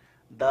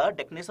 the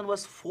declination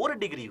was 4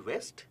 degree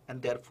west,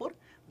 and therefore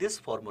this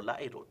formula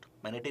I wrote,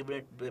 magnetic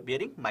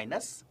bearing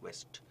minus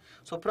west.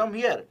 So from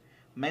here,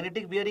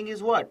 magnetic bearing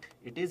is what?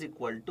 It is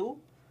equal to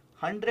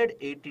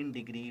 118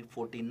 degree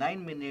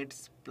 49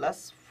 minutes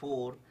plus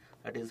 4,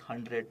 that is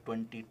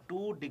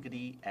 122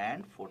 degree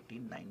and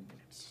 49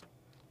 minutes.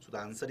 So the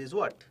answer is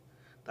what?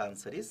 The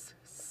answer is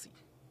C.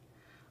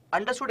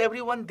 Understood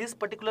everyone this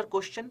particular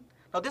question?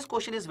 Now this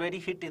question is very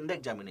hit in the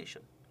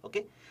examination,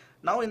 okay.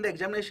 Now in the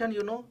examination,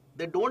 you know,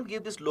 they don't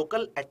give this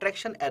local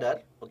attraction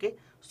error, okay.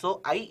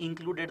 So I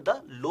included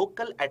the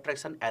local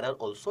attraction error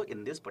also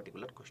in this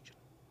particular question,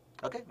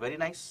 okay. Very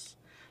nice.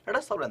 Let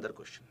us solve another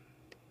question.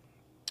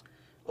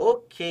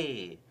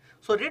 Okay,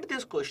 so read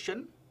this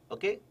question,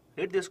 okay,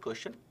 read this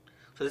question.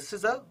 So this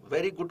is a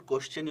very good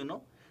question, you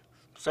know,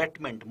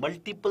 statement,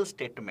 multiple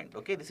statement,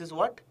 okay. This is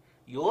what?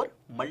 Your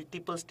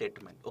multiple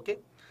statement, okay.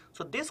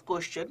 So this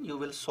question you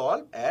will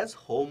solve as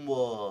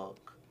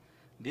homework.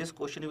 This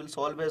question you will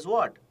solve as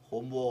what?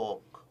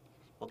 Homework,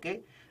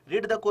 okay.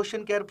 Read the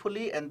question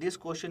carefully, and this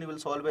question you will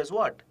solve as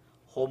what?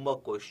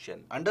 Homework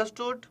question.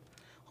 Understood?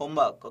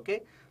 Homework,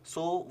 okay.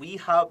 So we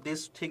have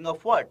this thing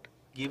of what?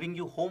 Giving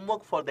you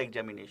homework for the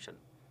examination.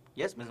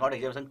 Yes, means not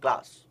examination,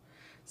 class.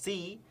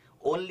 See,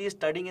 only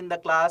studying in the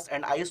class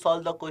and I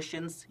solve the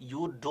questions,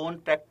 you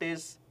don't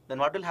practice, then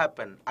what will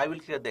happen? I will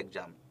clear the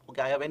exam.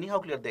 Okay, I have anyhow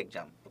cleared the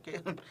exam. Okay,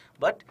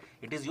 but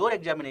it is your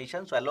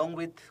examination, so along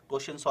with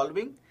question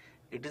solving,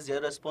 it is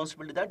your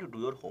responsibility that you do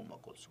your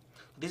homework also.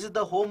 This is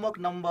the homework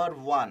number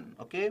 1.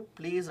 Okay,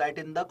 please write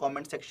in the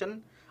comment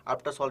section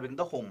after solving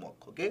the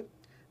homework. Okay,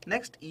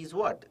 next is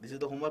what? This is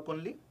the homework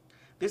only.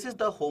 This is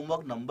the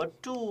homework number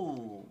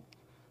 2.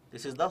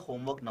 This is the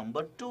homework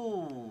number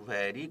 2.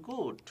 Very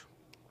good.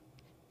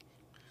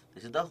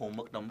 This is the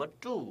homework number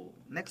 2.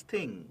 Next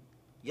thing.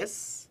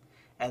 Yes.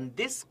 And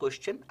this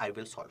question I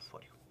will solve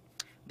for you.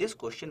 This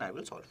question I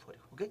will solve for you.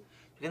 Okay.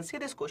 You can see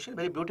this question,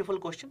 very beautiful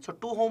question. So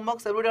 2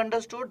 homeworks, everybody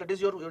understood? That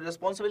is your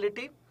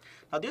responsibility.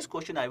 Now this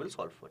question I will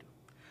solve for you.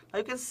 Now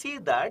you can see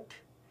that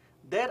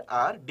there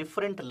are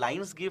different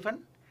lines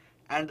given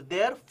and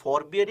their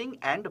forebearing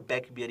and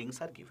back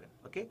bearings are given.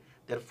 Okay.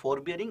 Their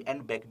forebearing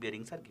and back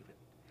bearings are given.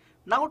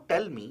 Now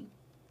tell me,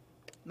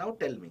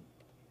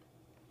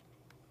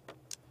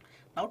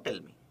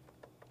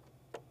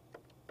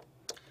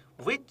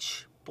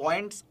 which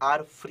points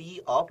are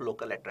free of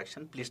local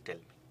attraction? Please tell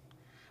me.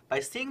 By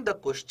seeing the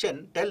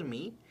question, tell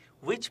me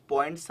which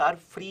points are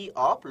free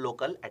of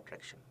local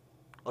attraction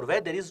or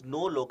where there is no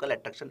local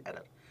attraction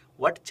error.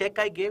 What check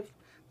I gave?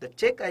 The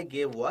check I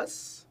gave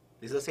was,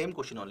 this is the same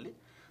question only.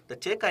 The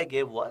check I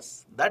gave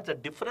was that the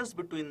difference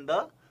between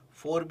the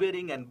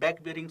forebearing and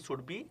back bearing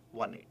should be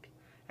 180.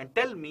 And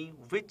tell me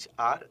which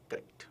are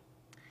correct.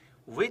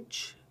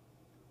 Which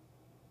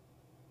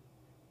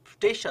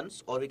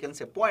stations, or we can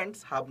say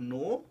points, have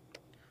no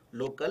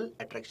local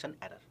attraction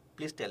error?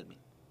 Please tell me.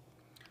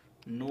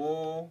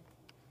 No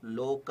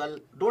local,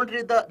 don't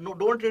read the, no,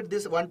 don't read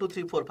this 1 2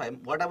 3 4 5,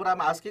 whatever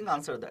I'm asking,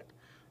 answer that.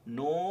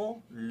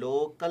 No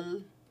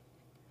local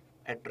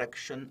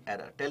attraction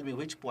error. Tell me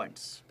which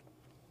points.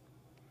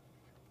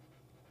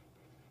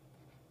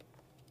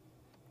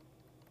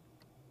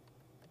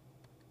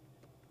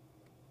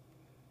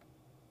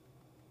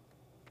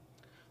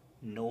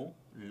 No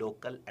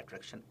local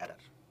attraction error.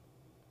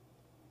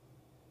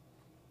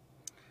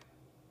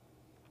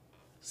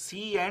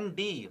 C and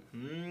D.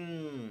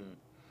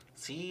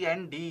 C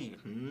and D.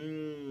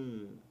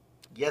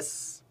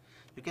 Yes.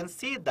 You can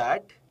see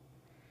that.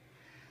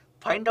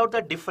 Find out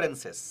the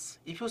differences.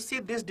 If you see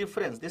this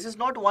difference, this is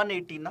not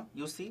 180 now.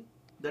 You see,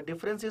 the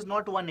difference is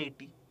not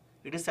 180.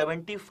 It is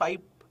 75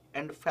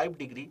 and 5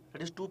 degree.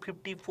 That is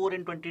 254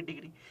 and 20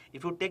 degree.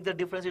 If you take the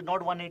difference, it's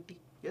not 180.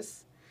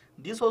 Yes.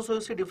 This also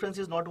you see difference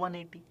is not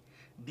 180.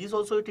 This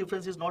also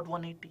difference is not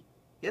 180.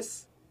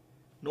 Yes.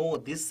 No,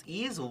 this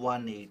is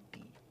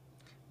 180.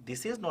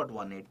 This is not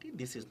 180.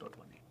 This is not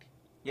 180.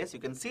 Yes, you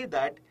can see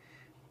that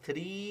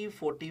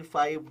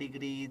 345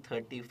 degree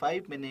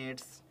 35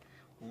 minutes,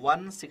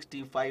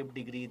 165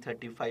 degree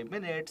 35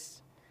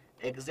 minutes.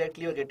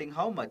 Exactly you're getting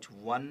how much?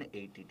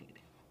 180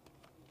 degree.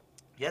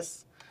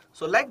 Yes.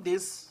 So like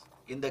this,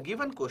 in the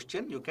given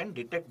question, you can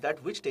detect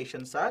that which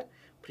stations are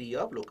free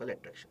of local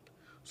attraction.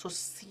 So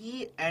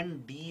C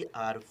and D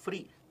are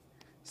free.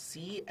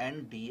 C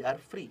and D are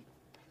free.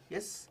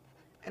 Yes.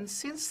 And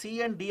since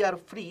C and D are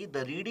free,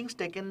 the readings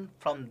taken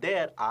from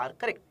there are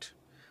correct.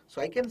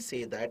 So I can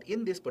say that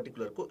in this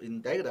particular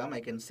diagram, I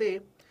can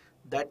say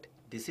that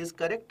this is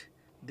correct,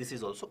 this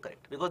is also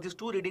correct, because these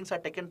two readings are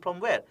taken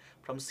from where?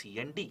 From C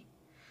and D.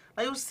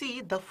 Now you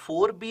see the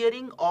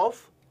forebearing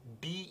of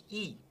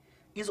DE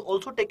is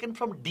also taken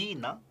from D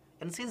now,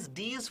 and since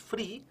D is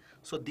free,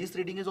 so this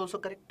reading is also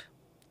correct,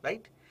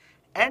 right?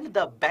 And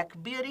the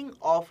backbearing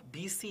of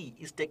BC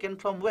is taken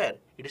from where?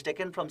 It is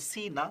taken from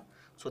C now,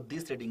 so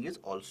this reading is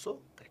also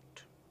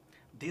correct.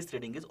 This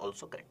reading is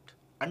also correct.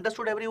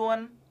 Understood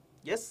everyone?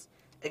 Yes.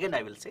 Again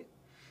I will say,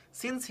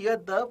 since here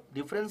the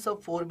difference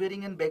of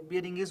forebearing and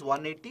backbearing is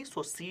 180,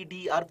 so C,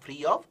 D are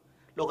free of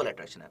local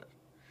attraction error.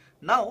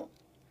 Now,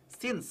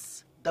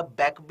 since the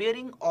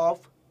backbearing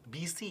of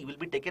BC will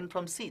be taken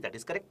from C, that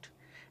is correct,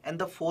 and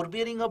the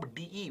forebearing of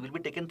DE will be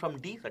taken from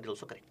D, that is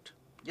also correct.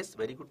 Yes,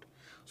 very good.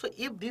 So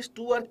if these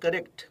two are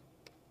correct,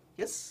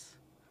 yes,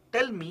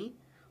 tell me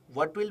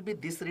what will be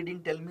this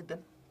reading, tell me then.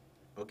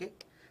 Okay.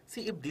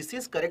 See, if this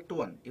is correct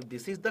one, if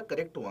this is the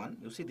correct one,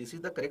 you see this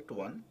is the correct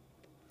one,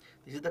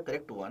 this is the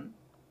correct one,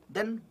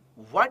 then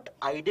what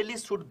ideally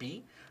should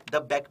be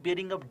the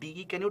backbearing of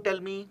DE? Can you tell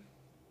me?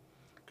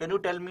 Can you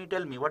tell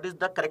me, what is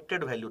the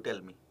corrected value? Tell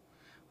me.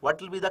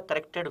 What will be the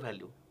corrected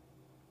value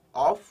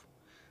of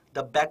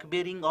the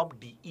backbearing of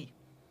DE?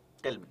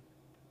 Tell me.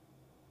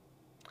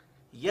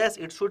 Yes,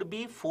 it should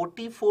be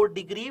 44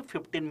 degree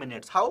 15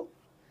 minutes. How?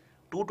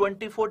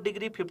 224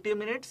 degree 15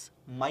 minutes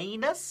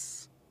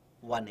minus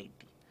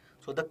 180.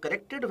 So the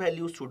corrected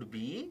value should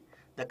be,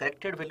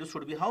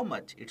 how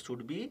much? It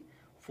should be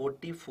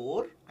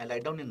 44. I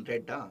write down in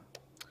red.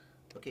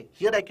 Okay,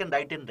 here I can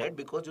write in red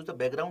because the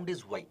background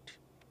is white,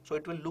 so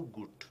it will look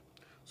good.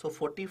 So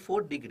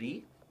 44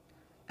 degree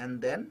and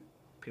then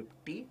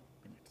 50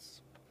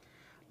 minutes.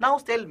 Now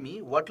tell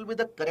me what will be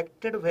the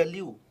corrected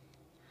value?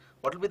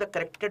 What will be the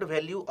corrected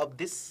value of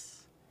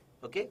this?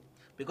 Okay,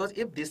 because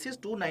if this is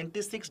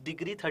 296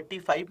 degree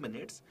 35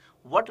 minutes,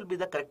 what will be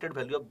the corrected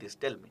value of this?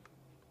 Tell me.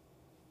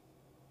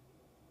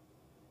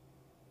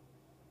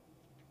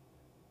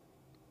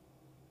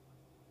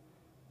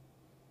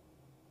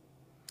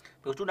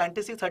 Because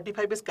 296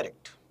 35 is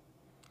correct.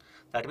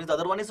 That means the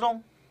other one is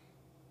wrong.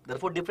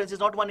 Therefore, difference is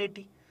not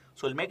 180.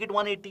 So we'll make it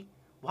 180.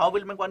 How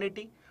will make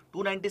 180?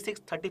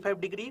 296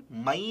 35 degree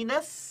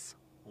minus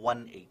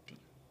 180.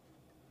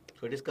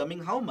 So it is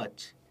coming how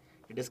much?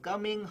 It is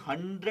coming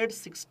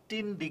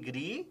 116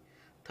 degree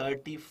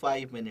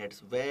 35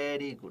 minutes.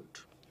 Very good.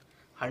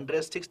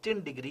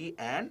 116 degree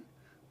and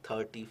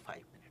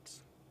 35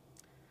 minutes.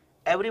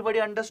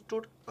 Everybody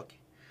understood? Okay.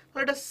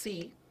 Let us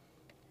see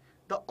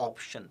the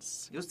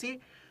options. You see,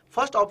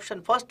 first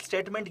option, first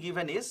statement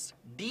given is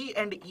D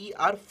and E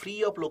are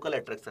free of local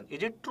attraction.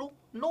 Is it true?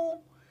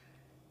 No.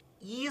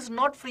 E is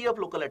not free of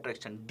local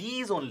attraction. D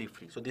is only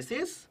free. So this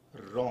is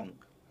wrong.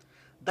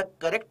 The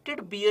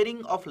corrected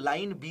bearing of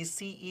line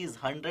BC is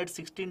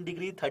 116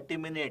 degree 30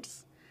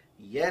 minutes.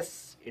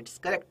 Yes, it's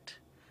correct.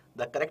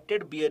 The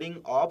corrected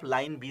bearing of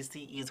line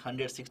BC is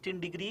 116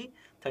 degree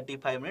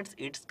 35 minutes.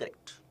 It's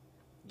correct.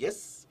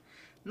 Yes.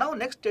 Now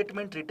next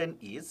statement written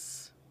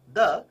is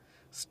the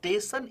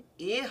station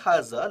A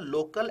has a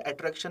local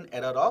attraction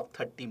error of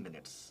 30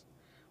 minutes.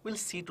 We'll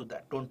see to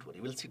that. Don't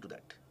worry. We'll see to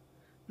that.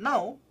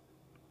 Now.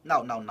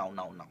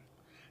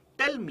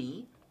 Tell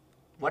me,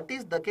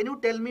 can you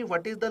tell me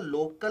what is the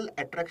local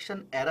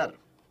attraction error?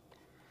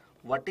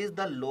 What is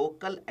the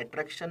local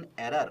attraction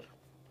error?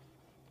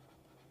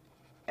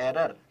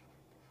 Error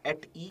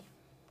at E.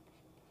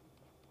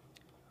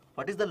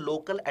 What is the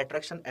local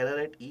attraction error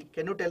at E?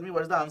 Can you tell me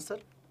what is the answer?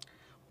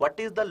 What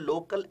is the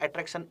local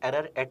attraction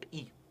error at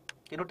E?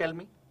 Can you tell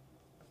me?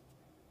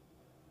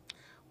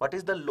 What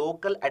is the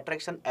local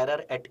attraction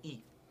error at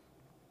E?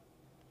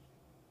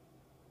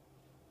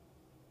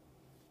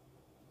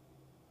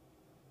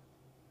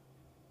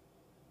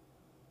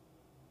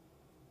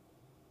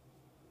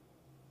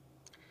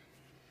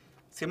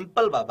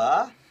 Simple,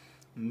 Baba.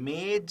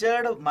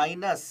 Measured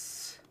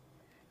minus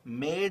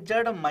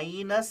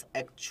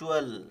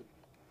actual.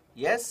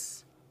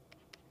 Yes.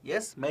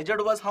 Yes,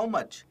 measured was how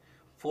much?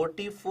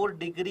 44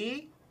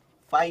 degree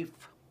 5.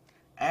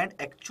 And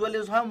actual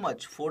is how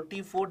much?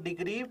 44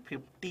 degree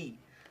 50.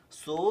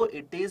 So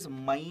it is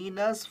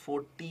minus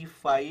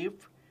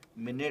 45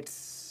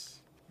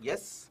 minutes.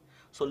 Yes.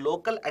 So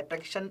local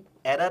attraction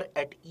error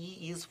at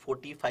E is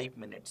 45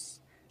 minutes.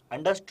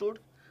 Understood?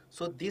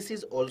 So this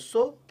is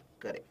also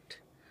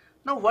correct.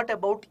 Now what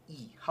about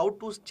E? How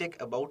to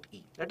check about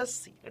E? Let us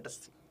see.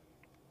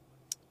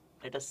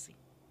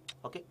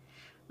 Okay.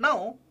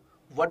 Now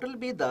what will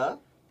be the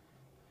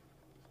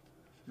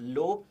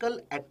local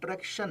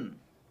attraction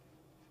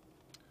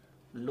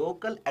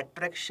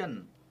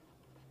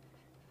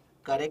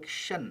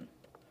correction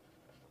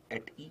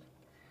at E?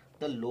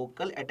 The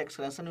local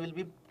attraction will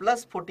be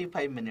plus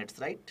 45 minutes,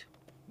 right?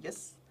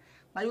 Yes.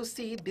 Now you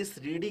see this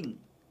reading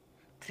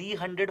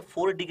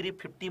 304 degree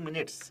 50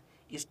 minutes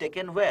is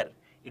taken where?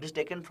 It is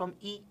taken from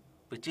E,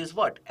 which is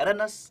what?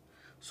 Erroneous.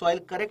 So I'll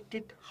correct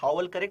it. How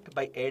I'll correct?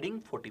 By adding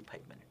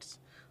 45 minutes.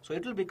 So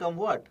it will become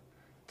what?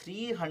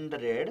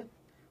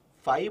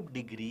 305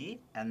 degree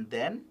and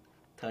then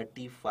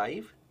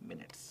 35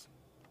 minutes.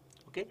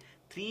 Okay,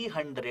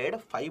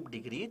 305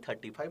 degree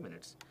 35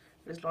 minutes.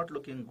 It is not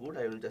looking good.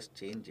 I will just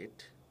change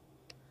it.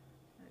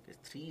 Okay,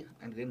 3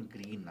 and then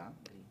green now.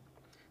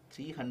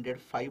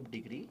 305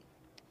 degree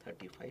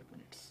 35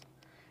 minutes.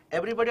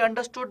 Everybody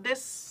understood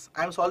this?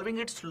 I am solving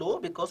it slow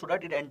because so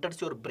that it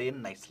enters your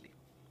brain nicely.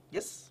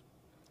 Yes,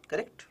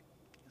 correct?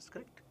 Yes,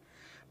 correct.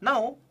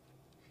 Now,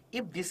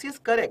 if this is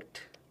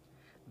correct,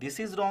 this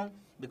is wrong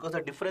because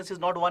the difference is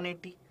not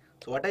 180.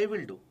 So what I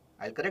will do?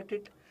 I'll correct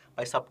it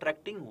by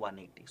subtracting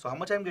 180. So how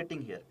much I am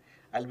getting here?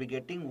 I'll be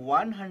getting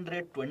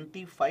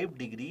 125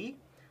 degree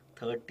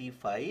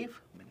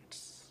 35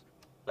 minutes.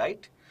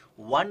 Right?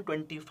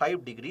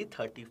 125 degree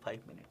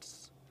 35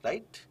 minutes.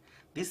 Right?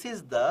 This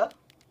is the,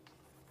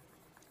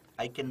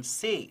 I can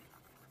say,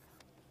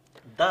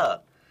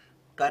 the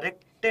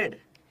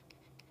corrected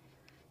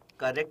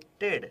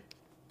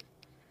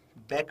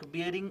back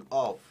bearing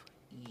of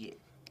EA.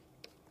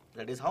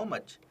 That is how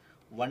much?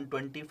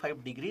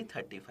 125 degree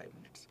 35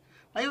 minutes.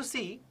 Now you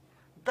see,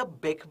 the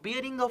back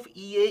bearing of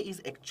EA is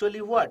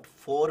actually what?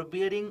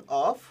 Forebearing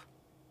of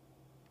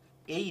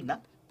AE, na?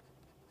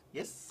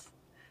 Yes.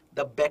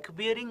 The back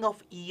bearing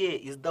of EA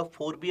is the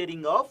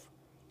forebearing of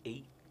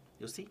AE.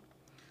 You see?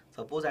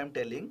 Suppose I am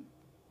telling,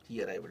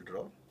 here I will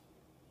draw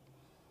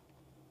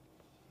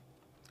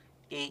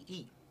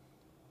AE.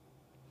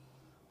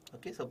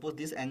 Okay, suppose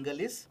this angle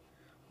is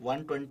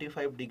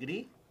 125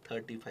 degree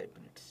 35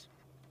 minutes.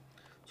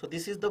 So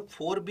this is the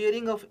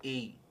forebearing of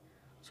AE.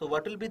 So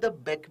what will be the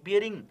back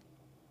bearing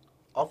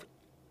of,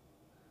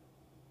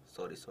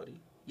 sorry,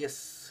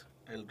 yes,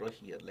 I will draw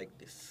here like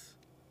this,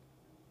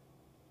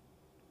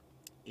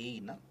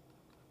 AE, na?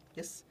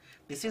 Yes,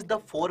 this is the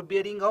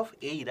forebearing of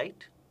AE,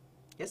 right?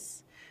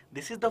 Yes,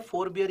 this is the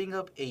forebearing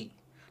of AE.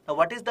 Now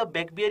what is the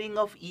back bearing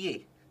of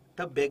EA?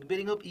 The back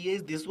bearing of EA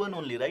is this one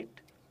only, right?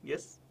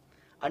 Yes.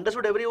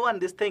 Understood everyone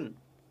this thing?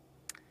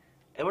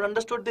 Everyone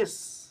understood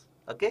this?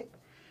 Okay.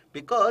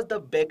 Because the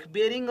back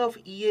bearing of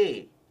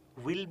EA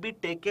will be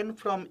taken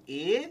from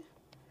A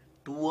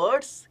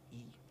towards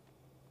E.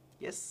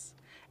 Yes.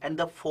 And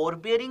the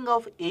forebearing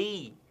of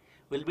AE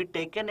will be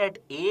taken at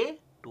A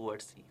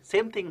towards E.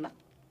 Same thing, na?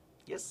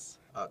 Yes.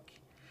 Okay.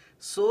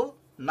 So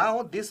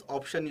now this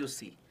option you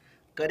see.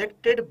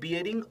 Corrected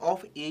bearing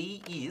of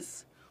AE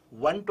is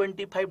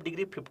 125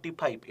 degree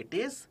 55. It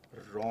is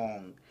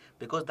wrong.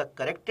 Because the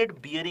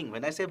corrected bearing,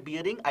 when I say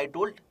bearing, I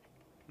told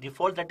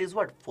default that is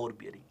what?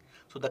 Forebearing.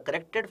 So the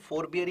corrected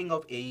forebearing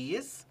of AE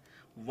is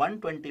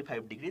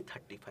 125 degree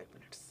 35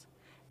 minutes.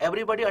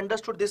 Everybody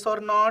understood this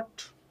or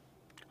not?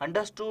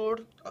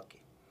 Understood? Okay.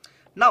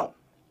 Now,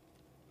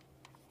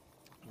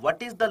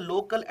 what is the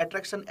local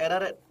attraction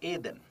error at A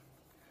then?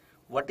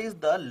 What is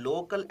the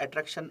local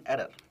attraction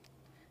error?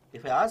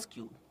 If I ask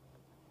you,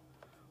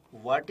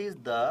 what is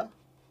the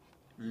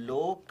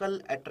local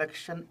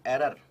attraction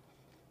error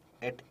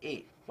at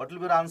A? What will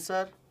be your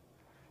answer?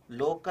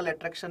 Local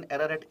attraction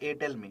error at A,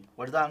 tell me.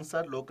 What is the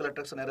answer? Local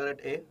attraction error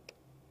at A?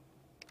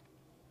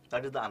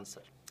 That is the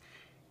answer.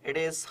 It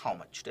is how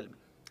much? Tell me.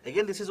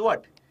 Again, this is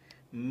what?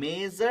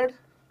 Measured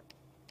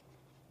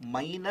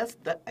minus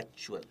the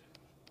actual.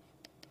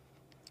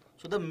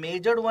 So the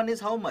measured one is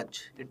how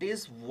much? It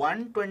is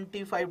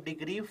 125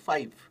 degree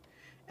 5.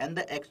 And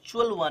the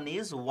actual one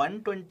is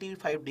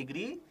 125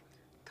 degree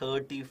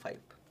 35.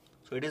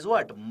 So it is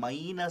what?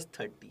 Minus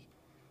 30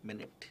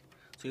 minute.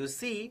 So you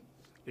see,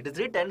 it is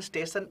written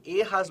station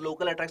A has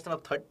local attraction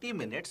of 30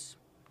 minutes.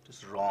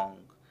 It's wrong.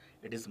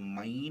 It is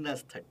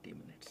minus 30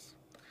 minutes.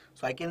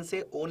 So I can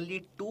say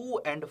only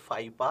 2 and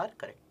 5 are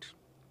correct.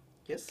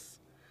 Yes.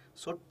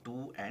 So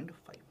 2 and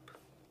 5.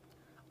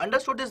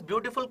 Understood this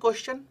beautiful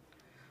question?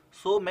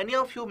 So many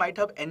of you might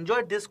have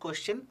enjoyed this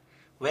question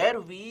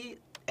where we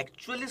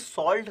actually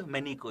solved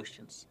many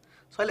questions.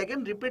 So I'll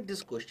again repeat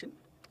this question.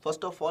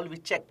 First of all, we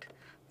checked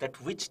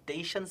that which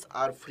stations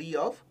are free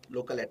of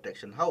local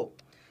attraction. How?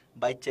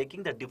 By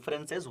checking the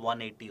difference is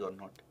 180 or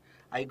not.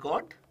 I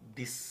got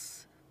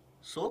this.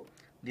 So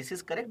this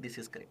is correct, this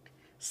is correct.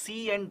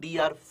 C and D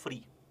are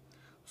free.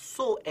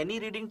 So any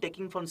reading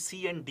taken from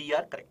C and D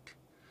are correct.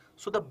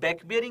 So the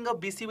back bearing of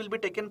BC will be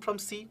taken from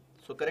C.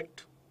 So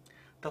correct.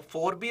 The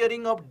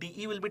forebearing of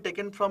DE will be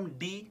taken from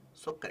D.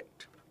 So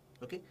correct.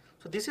 Okay.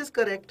 So this is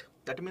correct.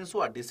 That means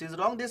what? This is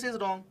wrong, this is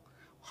wrong.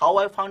 How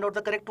I found out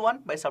the correct one?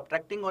 By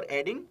subtracting or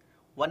adding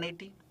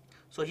 180.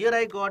 So here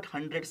I got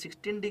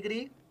 116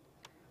 degree,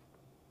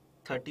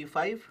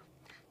 35.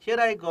 Here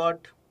I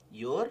got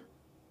your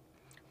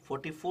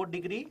 44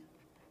 degree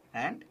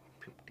and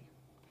 50.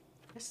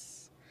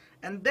 Yes.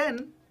 And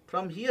then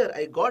from here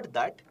I got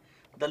that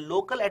the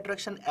local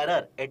attraction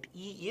error at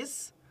E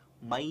is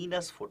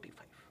minus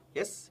 45.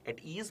 Yes,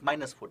 at E is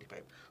minus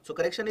 45. So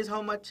correction is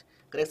how much?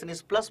 Correction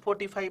is plus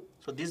 45.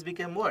 So this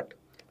became what?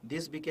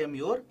 This became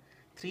your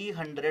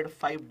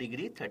 305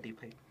 degree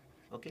 35.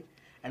 Okay.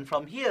 And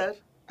from here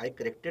I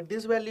corrected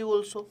this value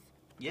also.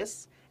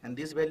 Yes. And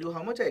this value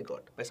how much I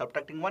got? By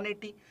subtracting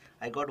 180,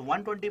 I got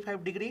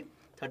 125 degree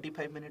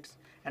 35 minutes.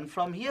 And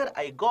from here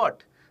I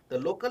got the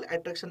local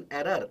attraction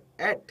error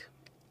at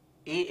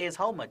A is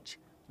how much?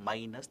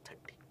 Minus 30.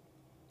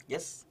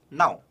 Yes.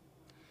 Now,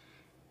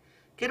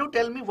 can you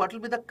tell me what will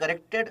be the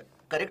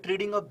correct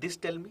reading of this?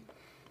 Tell me.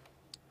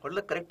 What is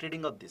the correct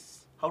reading of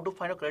this? How to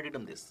find out correct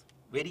reading on this?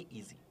 Very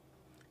easy.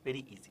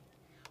 Very easy.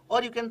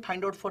 Or you can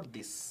find out for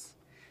this.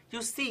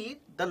 You see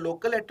the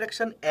local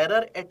attraction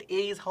error at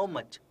A is how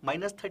much?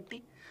 Minus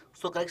 30.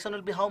 So correction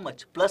will be how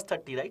much? Plus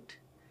 30, right?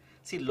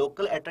 See,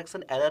 local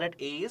attraction error at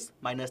A is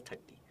minus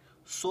 30.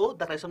 So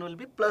the correction will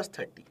be plus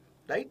 30,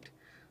 right?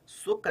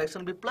 So correction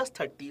will be plus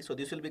 30. So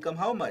this will become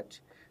how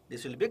much?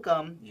 This will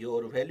become,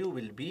 your value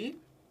will be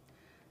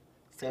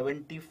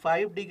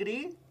 75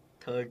 degree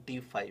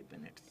 35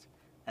 minutes.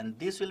 And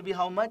this will be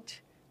how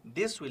much?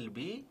 This will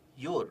be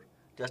your,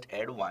 just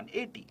add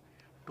 180.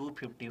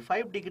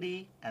 255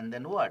 degree and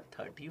then what?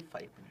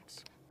 35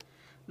 minutes.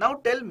 Now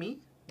tell me,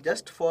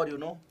 just for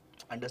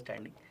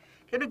understanding,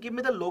 can you give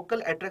me the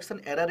local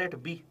attraction error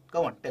at B?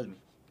 Come on, tell me.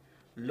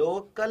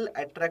 Local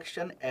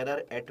attraction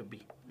error at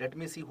B. Let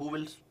me see who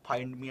will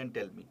find me and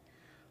tell me.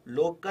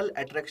 Local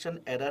attraction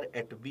error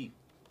at B.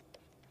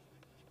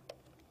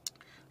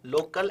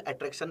 Local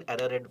attraction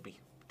error at B.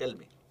 Tell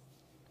me.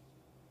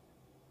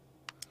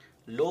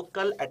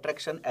 Local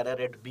attraction error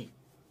at B.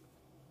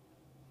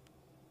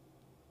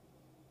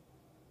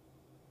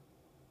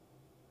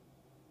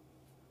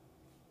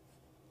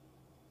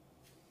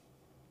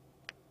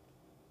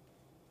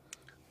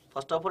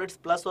 First of all, it's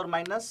plus or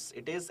minus?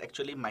 It is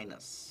actually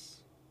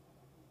minus.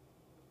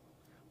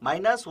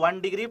 Minus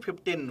 1 degree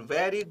 15.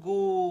 Very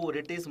good.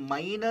 It is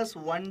minus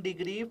 1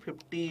 degree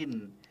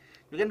 15.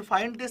 You can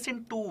find this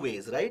in two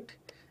ways, right?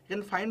 You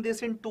can find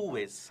this in two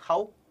ways.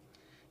 How?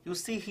 You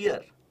see here,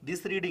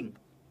 this reading,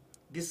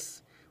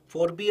 this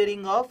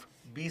forebearing of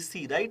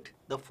BC, right?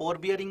 The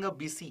forebearing of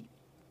BC,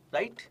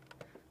 right?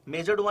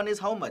 Measured one is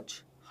how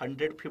much?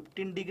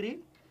 115 degree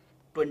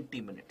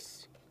 20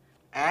 minutes.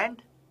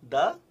 And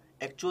the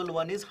actual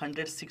one is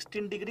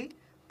 116 degree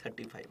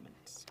 35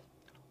 minutes.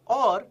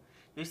 Or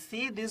you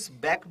see this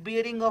back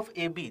bearing of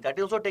AB, that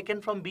is also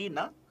taken from B,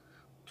 na?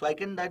 So I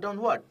can write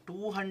down what?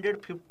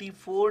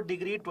 254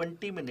 degree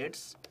 20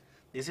 minutes.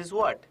 This is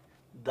what?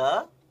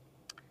 The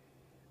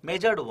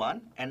measured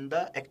one, and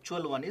the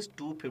actual one is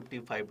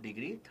 255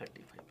 degree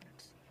 35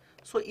 minutes.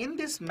 So in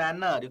this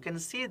manner, you can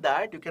see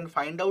that you can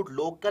find out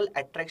local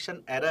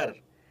attraction error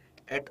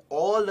at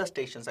all the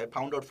stations. I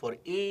found out for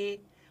A,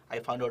 I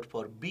found out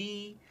for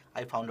B,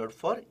 I found out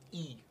for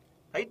E,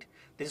 right?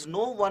 There is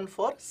no one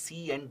for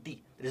C and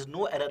D. There is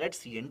no error at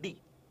C and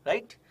D,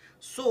 right?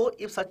 So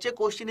if such a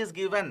question is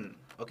given,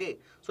 okay,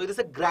 so it is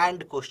a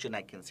grand question,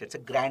 I can say. It's a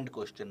grand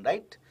question,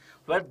 right?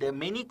 Where there are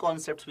many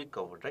concepts we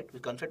covered, right? We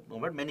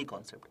covered many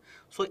concepts.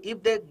 So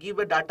if they give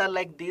a data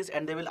like this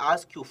and they will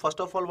ask you,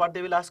 first of all, what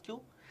they will ask you?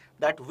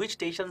 That which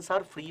stations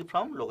are free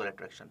from local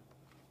attraction.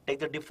 Take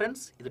the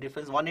difference. If the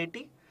difference is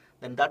 180,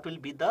 then that will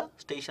be the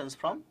stations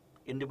from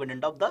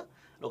independent of the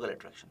local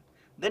attraction.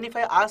 Then if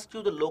I ask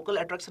you the local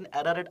attraction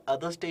error at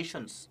other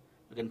stations,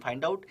 you can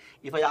find out.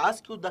 If I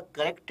ask you the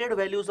corrected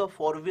values of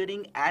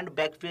forebearing and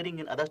back bearing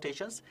in other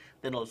stations,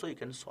 then also you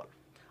can solve.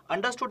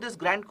 Understood this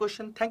grand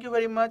question? Thank you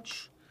very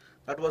much.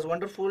 That was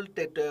wonderful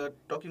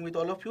talking with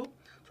all of you.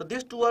 So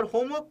these two are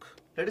homework,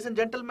 ladies and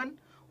gentlemen.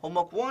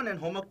 Homework 1 and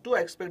homework 2. I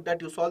expect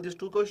that you solve these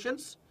two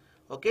questions.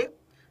 Okay.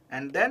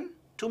 And then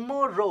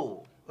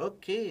tomorrow.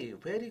 Okay,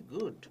 very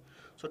good.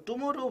 So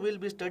tomorrow we'll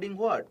be studying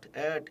what?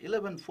 At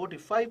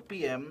 11:45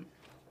 p.m.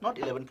 Not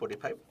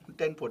 11:45,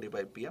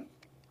 10:45 p.m.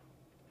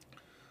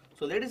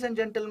 So ladies and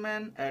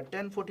gentlemen, at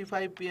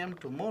 10:45 p.m.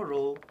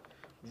 tomorrow,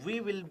 we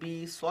will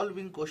be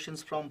solving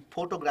questions from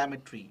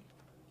photogrammetry.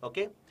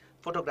 Okay,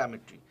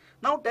 photogrammetry.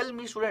 Now tell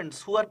me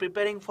students who are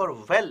preparing for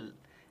well,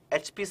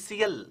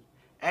 HPCL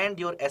and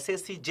your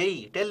SSC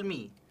JEE, tell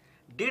me,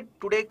 did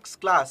today's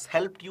class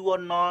help you or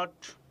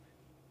not?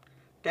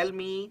 Tell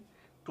me,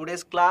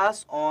 today's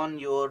class on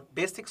your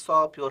basics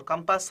of your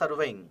compass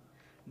surveying,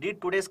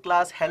 did today's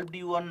class help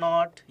you or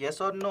not? Yes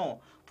or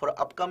no? For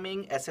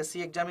upcoming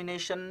SSC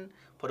examination,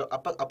 for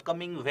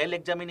upcoming well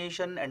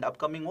examination and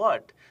upcoming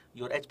what?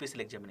 Your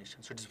HPCL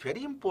examination. So it is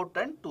very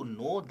important to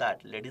know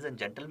that, ladies and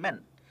gentlemen.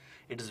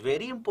 It is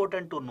very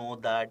important to know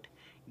that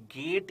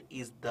GATE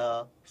is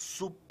the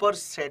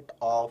superset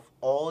of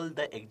all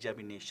the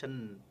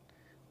examination.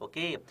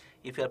 Okay,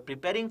 if you are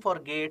preparing for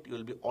GATE, you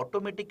will be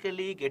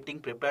automatically getting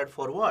prepared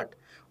for what?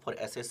 For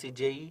SSC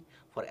JEE,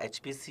 for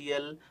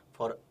HPCL,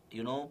 for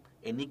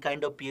any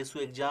kind of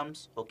PSU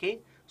exams. Okay,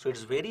 so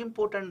it's very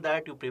important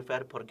that you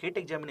prepare for GATE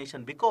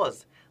examination,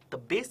 because the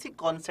basic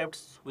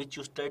concepts which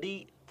you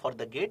study for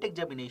the GATE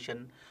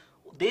examination,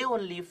 they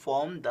only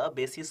form the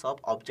basis of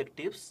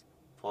objectives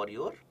for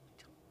your.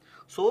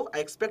 So I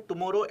expect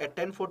tomorrow at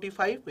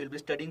 10:45 we'll be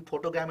studying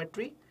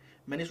photogrammetry.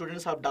 Many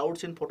students have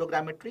doubts in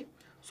photogrammetry.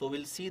 So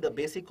we'll see the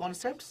basic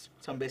concepts,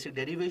 some basic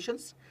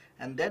derivations,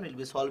 and then we'll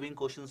be solving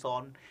questions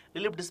on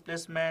relief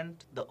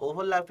displacement, the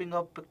overlapping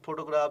of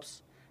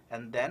photographs,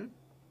 and then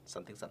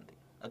something.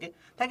 Okay,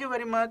 thank you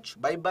very much.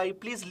 Bye bye.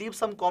 Please leave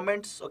some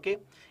comments. Okay,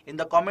 in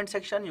the comment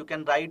section you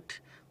can write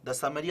the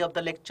summary of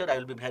the lecture. I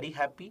will be very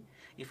happy.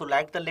 If you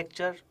like the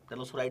lecture, then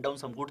also write down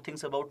some good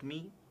things about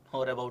me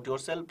or about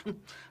yourself.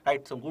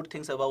 Write some good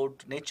things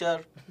about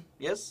nature,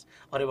 yes,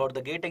 or about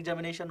the GATE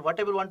examination.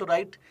 Whatever you want to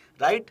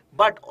write,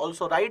 but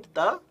also write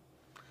the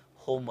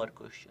homework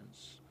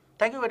questions.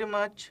 Thank you very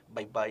much.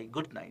 Bye bye.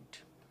 Good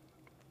night.